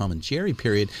 post Tom and Jerry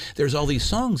period, there's all these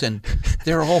songs and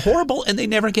they're all horrible and they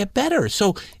never get better.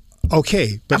 So.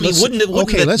 Okay, but let's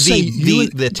say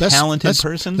the talented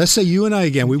person. Let's say you and I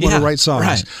again. We want to write songs.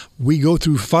 Right. We go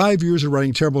through 5 years of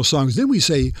writing terrible songs. Then we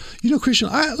say, Christian,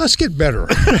 let's get better.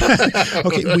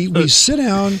 Okay, we sit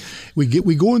down. We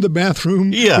go in the bathroom.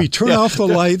 We turn off the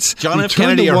lights. John F.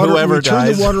 Kennedy or whoever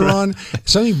dies. We turn the water on.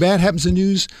 Something bad happens in the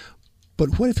news.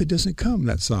 But what if it doesn't come,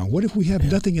 that song? What if we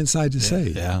have nothing inside to say?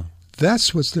 Yeah.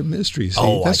 That's what's the mystery. See?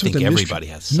 Oh, That's I think what the everybody mystery.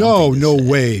 has something No to say.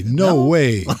 way. No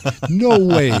way. No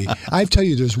way. I tell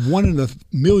you, there's 1 in a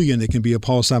million that can be a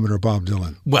Paul Simon or Bob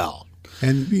Dylan. Well,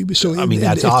 And so, I mean, and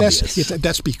that's if obvious. If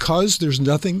that's because there's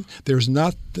not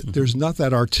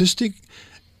that artistic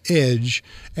edge,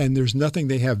 and there's nothing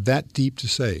they have that deep to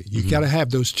say. You got to have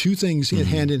those two things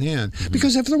hand in hand.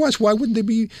 Because otherwise, why wouldn't they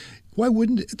be? Why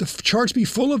wouldn't the charts be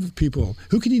full of people?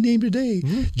 Who can you name today?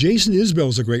 Jason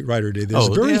Isbell's a great writer today. There's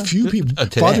very few people.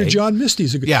 Today. Father John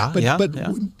Misty's a great. Yeah, but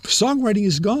songwriting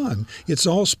is gone. It's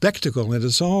all spectacle, and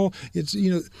it's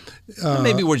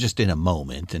maybe we're just in a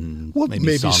moment, and well,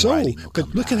 maybe so. songwriting will But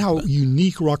come look at back, how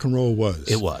unique rock and roll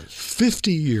was. It was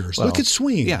 50 years. Well, look at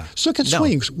swing. yeah. Look at No.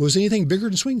 swing. Was anything bigger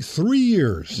than swing? 3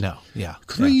 years. No, yeah.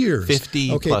 3 years.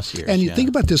 50 plus years. And you think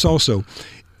about this also.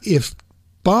 If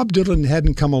Bob Dylan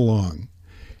hadn't come along,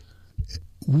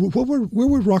 where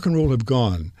would rock and roll have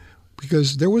gone?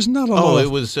 Because there was not a lot. Oh, it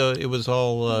was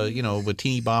all with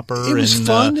Teeny Bopper. It was and,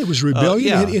 fun. It was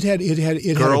rebellion. yeah. It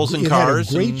had Girls and cars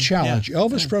Had a great and- challenge. yeah.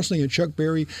 Elvis Presley and Chuck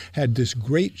Berry had this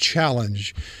great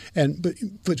challenge,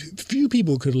 but few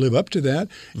people could live up to that.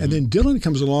 And then Dylan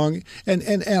comes along, and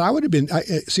I would have been.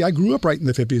 I grew up right in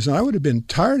the 50s, and I would have been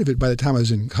tired of it by the time I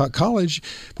was in college.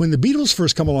 When the Beatles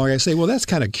first come along, I say, well, that's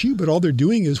kind of cute, but all they're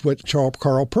doing is what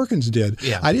Carl Perkins did.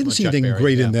 Yeah, I didn't with see Chuck anything Berry,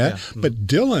 great in yeah, that. yeah. But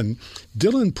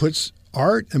Dylan puts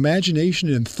art,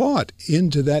 imagination, and thought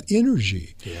into that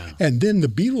energy. Yeah. And then the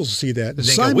Beatles see that, and They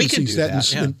go, Simon "We can sees do that,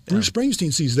 that." Yeah, and Bruce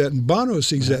Springsteen sees that, and Bono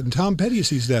sees that, and Tom Petty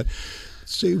sees that.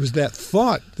 So it was that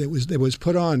thought that was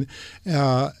put on.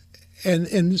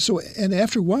 And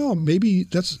after a while, maybe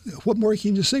that's what more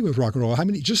can you just say with rock and roll? How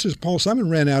many? Just as Paul Simon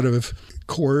ran out of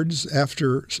chords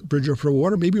after Bridge Over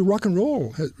Water, maybe rock and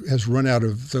roll has run out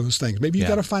of those things. Maybe you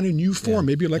got to find a new form.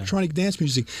 Maybe electronic dance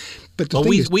music. But the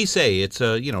thing is, we say it's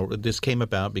this came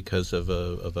about because of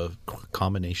a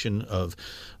combination of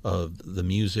the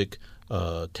music,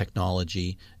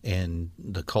 technology, and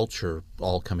the culture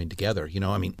all coming together.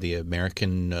 The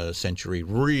American century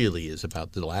really is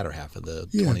about the latter half of the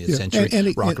 20th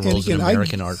century. Rock and roll is an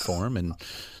American art form, and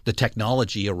the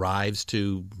technology arrives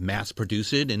to mass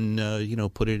produce it and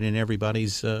put it in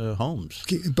everybody's homes.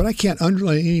 But I can't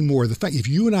underline any more the fact if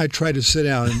you and I try to sit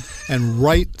down and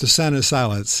write The Sound of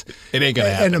Silence, It ain't gonna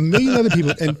happen. And 1 million other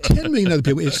people and 10 million other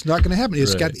people, it's not going to happen.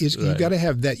 You've Right. got to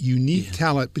have that unique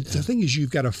talent. But the thing is, you've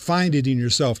got to find it in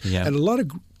yourself. Yeah. And a lot of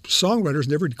songwriters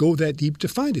never go that deep to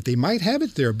find it. They might have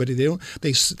it there, but they don't.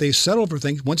 They settle for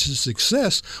things. Once it's a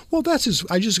success, well,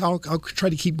 I'll try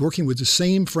to keep working with the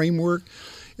same framework.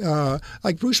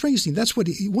 Like Bruce Springsteen, that's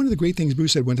one of the great things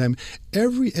Bruce said one time.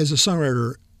 As a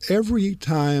songwriter, every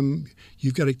time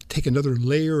you've got to take another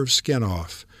layer of skin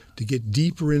off to get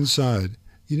deeper inside.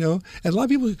 And a lot of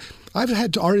people, I've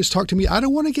had artists talk to me, I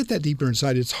don't want to get that deeper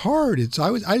inside. It's hard.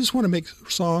 I just want to make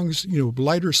songs,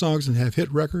 lighter songs and have hit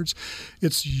records.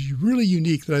 It's really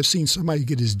unique that I've seen somebody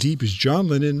get as deep as John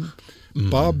Lennon,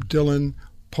 Bob Dylan,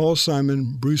 Paul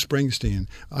Simon, Bruce Springsteen.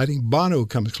 I think Bono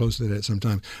comes close to that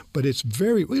sometimes. But it's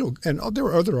very, and there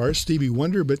are other artists, Stevie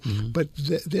Wonder, but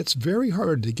that's very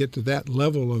hard to get to that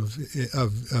level of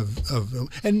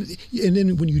and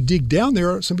then when you dig down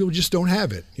there, some people just don't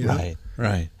have it.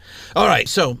 Right. All right.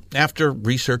 So after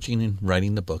researching and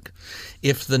writing the book,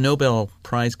 if the Nobel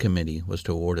Prize Committee was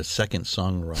to award a second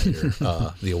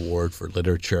songwriter the award for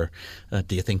literature,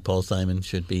 do you think Paul Simon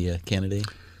should be a candidate?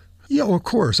 Yeah, of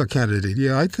course, a candidate.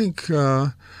 Yeah, I think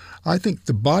the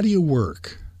body of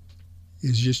work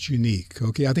is just unique.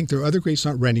 Okay, I think there are other great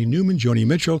songs: Randy Newman, Joni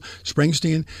Mitchell,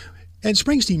 Springsteen. And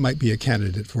Springsteen might be a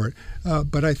candidate for it.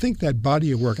 But I think that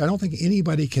body of work, I don't think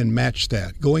anybody can match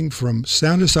that. Going from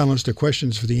Sound of Silence to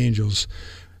Questions for the Angels.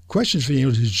 Questions for the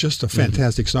Angels is just a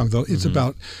fantastic song, though. It's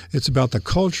about the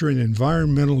culture and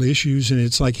environmental issues, and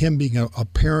it's like him being a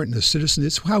parent and a citizen.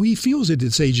 It's how he feels at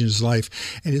this age in his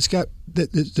life. And it's got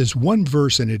there's one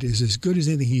verse in it is as good as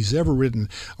anything he's ever written,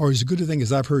 or as good a thing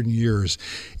as I've heard in years.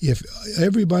 If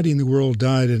everybody in the world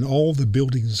died and all the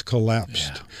buildings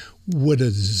collapsed, would a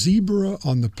zebra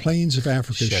on the plains of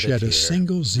Africa shed a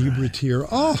single zebra tear?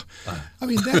 Oh, I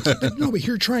mean, but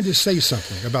you're trying to say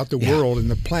something about the world and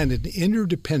the planet and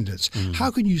interdependence. How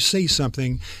can you say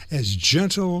something as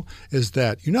gentle as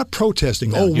that? You're not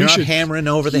protesting. No, you're not hammering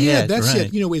over the head. That's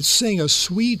right. it. It's saying a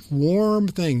sweet, warm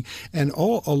thing. And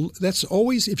that's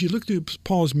always, if you look through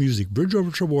Paul's music, Bridge Over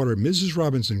Troubled Water, Mrs.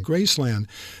 Robinson, Graceland,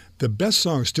 the best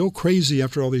song, still crazy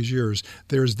after all these years,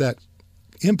 there's that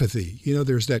empathy.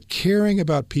 There's that caring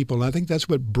about people. And I think that's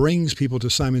what brings people to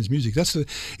Simon's music.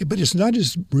 But it's not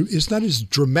as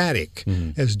dramatic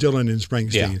as Dylan and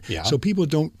Springsteen. Yeah. So people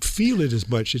don't feel it as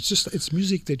much. It's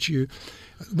music that you.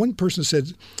 One person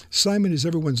said Simon is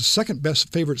everyone's second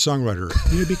best favorite songwriter,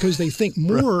 because they think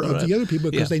more of the other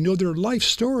people because they know their life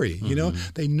story.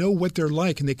 They know what they're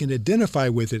like and they can identify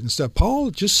with it and stuff. Paul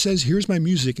just says, "Here's my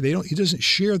music." He doesn't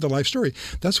share the life story.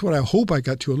 That's what I hope I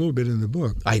got to a little bit in the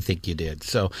book. I think you did.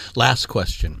 So, last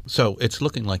question. So, it's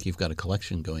looking like you've got a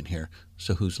collection going here.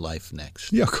 So whose life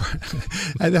next? Yeah,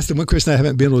 that's the one question I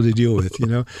haven't been able to deal with.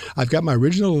 I've got my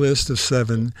original list of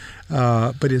 7,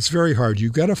 but it's very hard.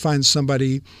 You've got to find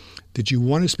somebody that you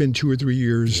want to spend 2 or 3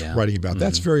 years writing about.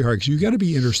 That's very hard because you got to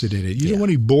be interested in it. You don't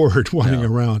want to be bored wandering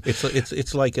around.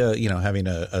 It's like having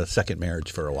a second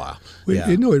marriage for a while.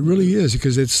 No, it really is,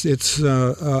 because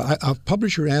a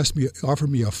publisher offered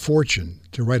me a fortune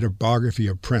to write a biography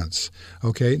of Prince.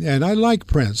 Okay, and I like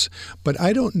Prince, but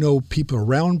I don't know people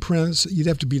around Prince. You'd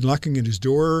have to be knocking at his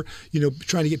door,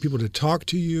 trying to get people to talk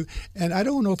to you, and I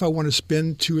don't know if I want to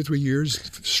spend 2 or 3 years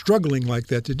struggling like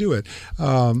that to do it.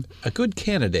 A good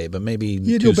candidate, but maybe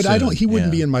but I don't. soon. He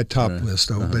wouldn't be in my top list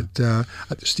though.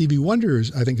 But Stevie Wonder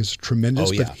I think is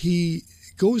tremendous. Oh, yeah. But he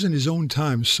goes in his own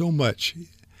time so much.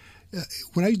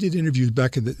 When I did interviews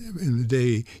back in the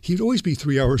day, he'd always be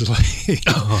 3 hours late,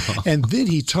 and then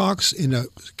he talks in a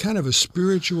kind of a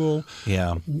spiritual,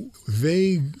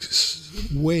 vague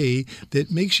way that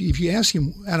makes you. If you ask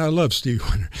him, and I love Stevie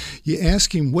Wonder, you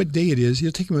ask him what day it is,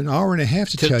 he'll take him an hour and a half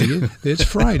to tell you that it's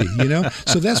Friday.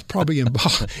 So that's probably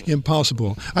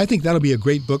impossible. I think that'll be a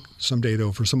great book someday,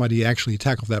 though, for somebody to actually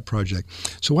tackle that project.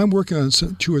 So I'm working on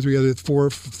 2 or 3 other 4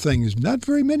 things. Not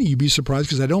very many. You'd be surprised,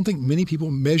 because I don't think many people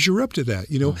measure up to that,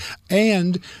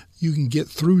 and you can get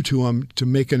through to them to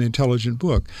make an intelligent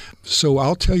book. So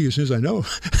I'll tell you as soon as I know.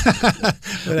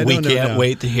 We can't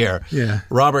wait to hear. Yeah.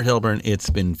 Robert Hilburn, it's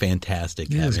been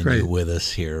fantastic having great. you with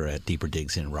us here at Deeper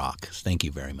Digs in Rock. Thank you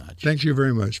very much. Thank you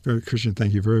very much, Christian.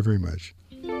 Thank you very, very much.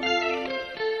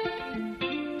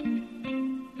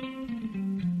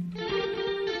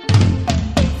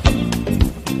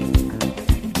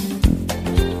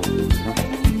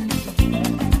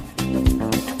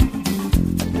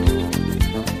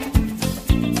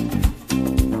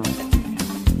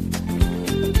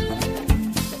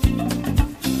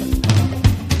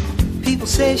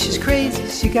 Say she's crazy,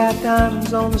 she got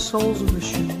diamonds on the soles of her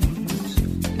shoes.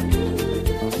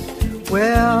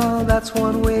 Well, that's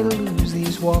one way to lose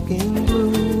these walking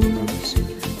blues.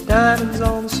 Diamonds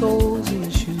on the soles of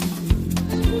your shoes.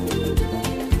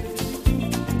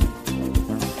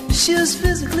 She was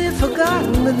physically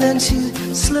forgotten, but then she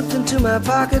slipped into my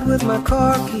pocket with my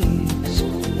car keys.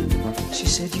 She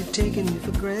said, "You've taken me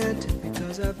for granted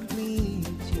because I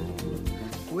pleased you,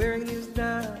 wearing these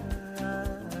diamonds."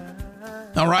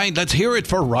 All right, let's hear it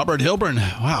for Robert Hilburn.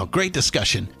 Wow, great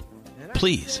discussion.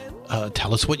 Please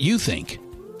tell us what you think.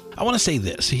 I want to say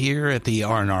this, here at the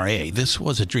RNRA, this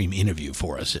was a dream interview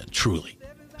for us, truly.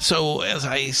 So, as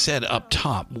I said up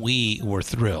top, we were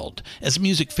thrilled. As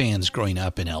music fans growing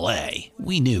up in L.A.,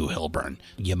 we knew Hilburn.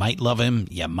 You might love him,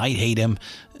 you might hate him,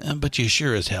 but you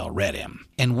sure as hell read him.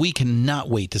 And we cannot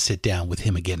wait to sit down with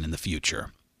him again in the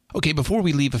future. Okay, before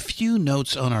we leave, a few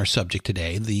notes on our subject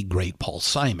today, the great Paul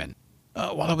Simon.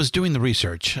 While I was doing the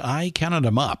research, I counted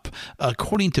them up.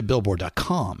 According to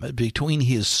Billboard.com, between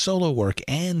his solo work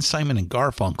and Simon and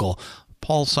Garfunkel,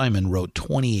 Paul Simon wrote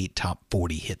 28 top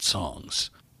 40 hit songs.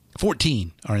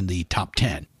 14 are in the top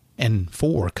 10, and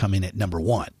 4 come in at number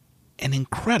 1. An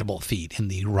incredible feat in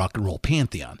the rock and roll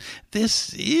pantheon.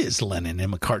 This is Lennon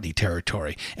and McCartney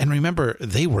territory. And remember,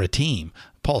 they were a team.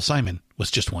 Paul Simon was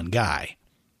just one guy.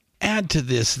 Add to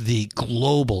this the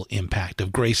global impact of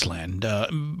Graceland,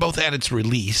 both at its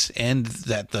release and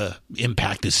that the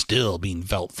impact is still being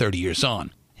felt 30 years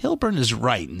on. Hilburn is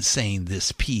right in saying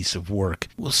this piece of work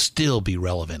will still be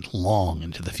relevant long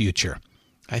into the future.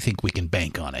 I think we can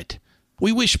bank on it.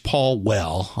 We wish Paul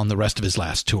well on the rest of his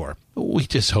last tour. We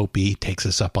just hope he takes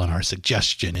us up on our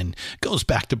suggestion and goes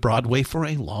back to Broadway for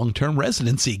a long-term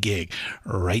residency gig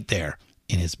right there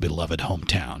in his beloved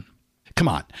hometown. Come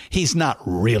on, he's not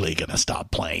really going to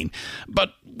stop playing,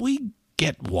 but we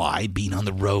get why being on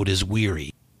the road is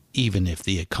weary, even if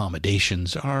the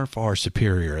accommodations are far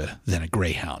superior than a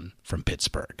Greyhound from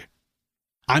Pittsburgh.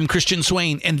 I'm Christian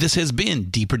Swain, and this has been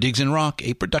Deeper Digs in Rock,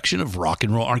 a production of Rock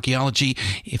and Roll Archaeology.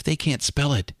 If they can't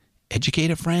spell it,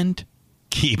 educate a friend.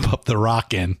 Keep up the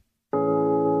rockin'.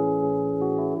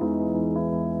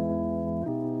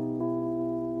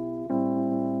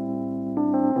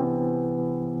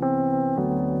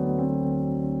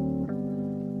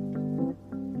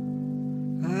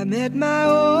 I met my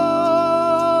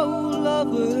old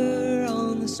lover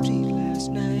on the street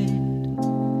last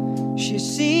night. She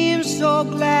seemed so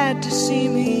glad to see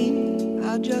me,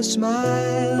 I just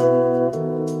smiled.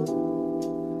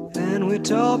 And we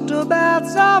talked about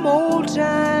some old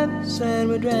times,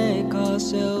 and we drank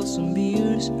ourselves some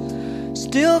beers.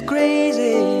 Still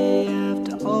crazy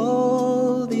after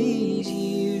all these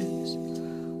years.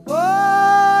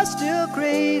 Oh, still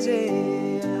crazy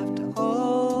after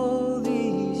all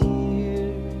these years.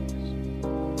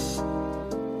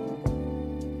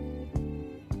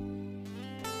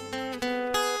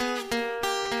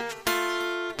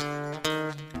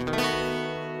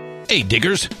 Hey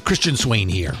diggers, Christian Swain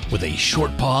here with a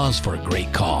short pause for a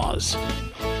great cause.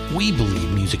 We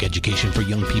believe music education for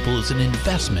young people is an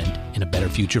investment in a better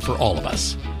future for all of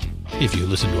us. If you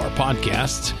listen to our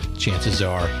podcasts, chances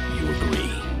are you agree.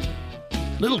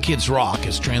 Little Kids Rock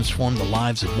has transformed the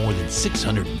lives of more than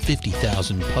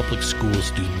 650,000 public school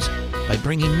students by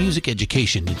bringing music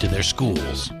education into their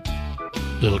schools.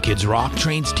 Little Kids Rock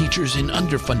trains teachers in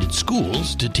underfunded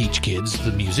schools to teach kids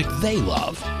the music they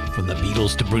love, from the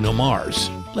Beatles to Bruno Mars,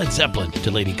 Led Zeppelin to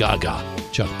Lady Gaga,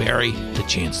 Chuck Berry to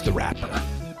Chance the Rapper.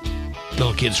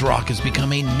 Little Kids Rock has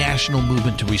become a national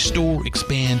movement to restore,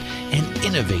 expand, and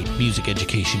innovate music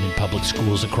education in public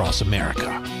schools across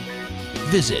America.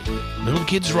 Visit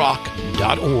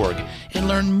littlekidsrock.org and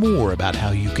learn more about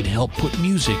how you can help put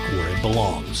music where it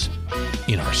belongs,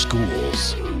 in our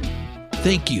schools.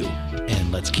 Thank you,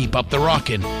 and let's keep up the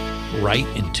rockin' right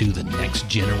into the next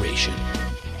generation.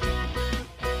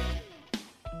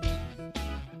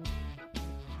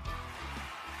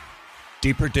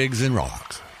 Deeper Digs in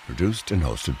Rock, produced and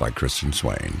hosted by Christian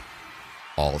Swain.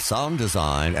 All sound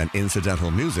design and incidental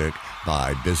music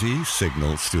by Busy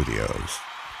Signal Studios.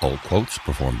 All quotes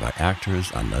performed by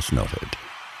actors unless noted.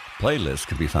 Playlists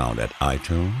can be found at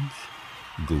iTunes,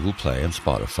 Google Play, and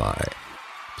Spotify.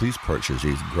 Please purchase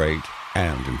these great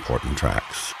and important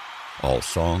tracks. All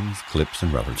songs, clips,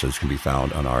 and references can be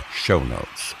found on our show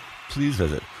notes. Please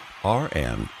visit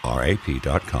rnrap.com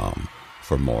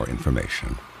for more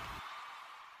information.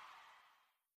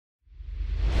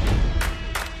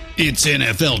 It's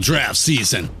NFL draft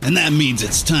season, and that means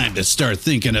it's time to start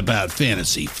thinking about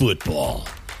fantasy football.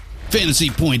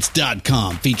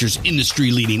 FantasyPoints.com features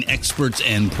industry-leading experts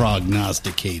and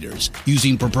prognosticators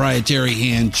using proprietary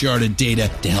hand-charted data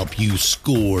to help you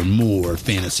score more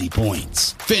fantasy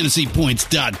points.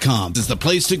 FantasyPoints.com is the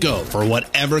place to go for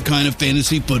whatever kind of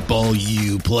fantasy football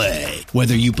you play.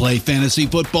 Whether you play fantasy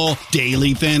football,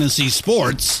 daily fantasy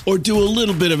sports, or do a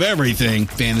little bit of everything,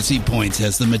 Fantasy Points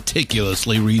has the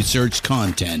meticulously researched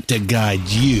content to guide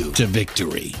you to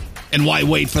victory. And why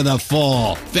wait for the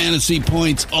fall? Fantasy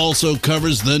Points also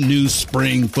covers the new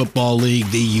spring football league,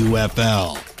 the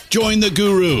UFL. Join the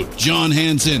guru, John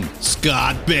Hansen,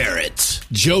 Scott Barrett,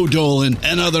 Joe Dolan,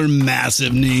 and other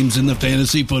massive names in the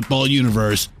fantasy football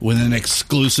universe with an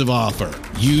exclusive offer.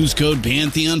 Use code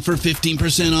Pantheon for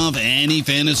 15% off any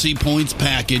Fantasy Points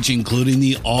package, including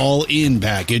the all-in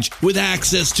package, with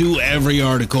access to every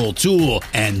article, tool,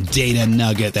 and data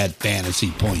nugget that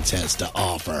Fantasy Points has to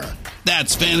offer.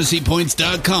 That's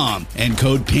FantasyPoints.com and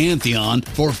code Pantheon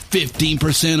for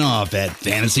 15% off at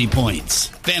Fantasy Points.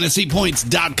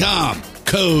 FantasyPoints.com,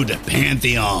 code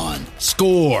Pantheon.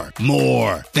 Score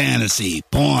more fantasy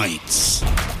points.